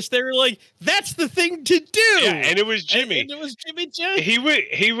practice, they were like, "That's the thing to do." Yeah, and it was Jimmy. And it was Jimmy Johnson.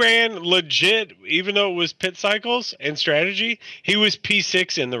 He ran legit, even though it was pit cycles and strategy. He was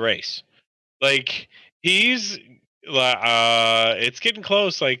P6 in the race. Like he's, it's getting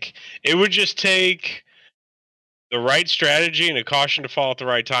close. Like it would just take the right strategy and a caution to fall at the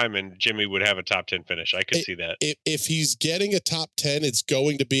right time, and Jimmy would have a top 10 finish. I could see that. If he's getting a top 10, it's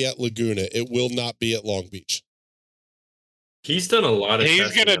going to be at Laguna. It will not be at Long Beach. He's done a lot of.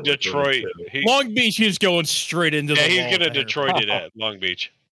 He's gonna Detroit. Long Beach. He's going straight into the. Yeah, he's gonna Detroit it at Long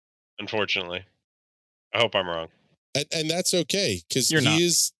Beach. Unfortunately, I hope I'm wrong. And that's okay because he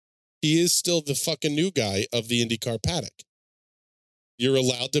is still the fucking new guy of the IndyCar paddock. You're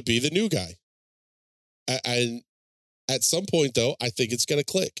allowed to be the new guy. And at some point, though, I think it's gonna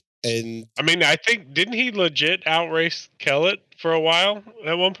click. And I mean, I think didn't he legit outrace Kellett for a while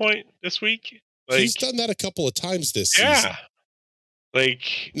at one point this week? Like, he's done that a couple of times this season. Yeah.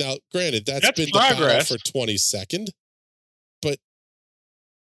 Like now, granted, that's been progress. The battle for 22nd, but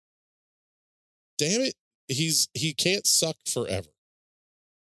damn it, he can't suck forever.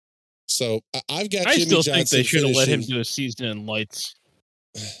 So I've got. I Jimmy still Johnson think they should have let him finishing. do a season in lights.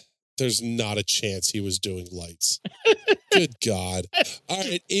 There's not a chance he was doing lights. Good God! All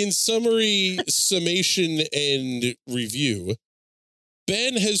right, in summary, summation, and review.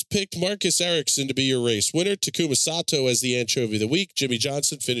 Ben has picked Marcus Ericsson to be your race winner, Takuma Sato as the anchovy of the week, Jimmy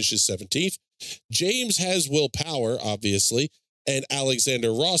Johnson finishes 17th, James has Will Power, obviously, and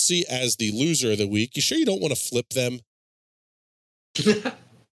Alexander Rossi as the loser of the week. You sure you don't want to flip them?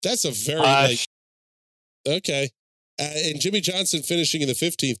 That's a very, okay. And Jimmy Johnson finishing in the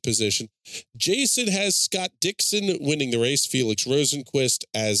 15th position. Jason has Scott Dixon winning the race, Felix Rosenquist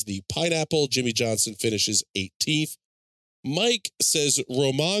as the pineapple, Jimmy Johnson finishes 18th. Mike says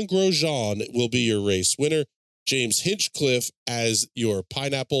Romain Grosjean will be your race winner. James Hinchcliffe as your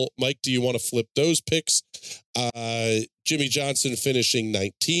pineapple. Mike, do you want to flip those picks? Jimmy Johnson finishing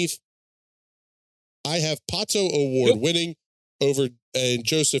 19th. I have Pato Award winning over and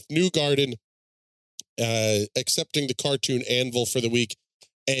Joseph Newgarden accepting the cartoon anvil for the week.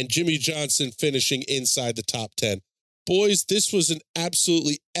 And Jimmy Johnson finishing inside the top 10. Boys, this was an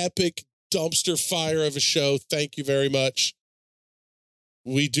absolutely epic dumpster fire of a show. Thank you very much.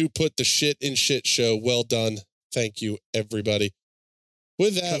 We do put the shit in shit show. Well done. Thank you, everybody.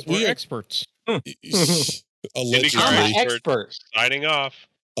 With that, we're experts. Allegedly. Expert. Signing off.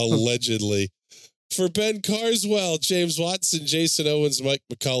 Allegedly. For Ben Carswell, James Watson, Jason Owens, Mike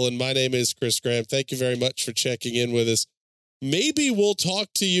McCullen, my name is Chris Graham. Thank you very much for checking in with us. Maybe we'll talk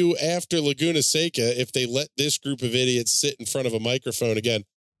to you after Laguna Seca if they let this group of idiots sit in front of a microphone again.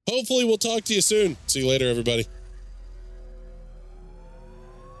 Hopefully we'll talk to you soon. See you later, everybody.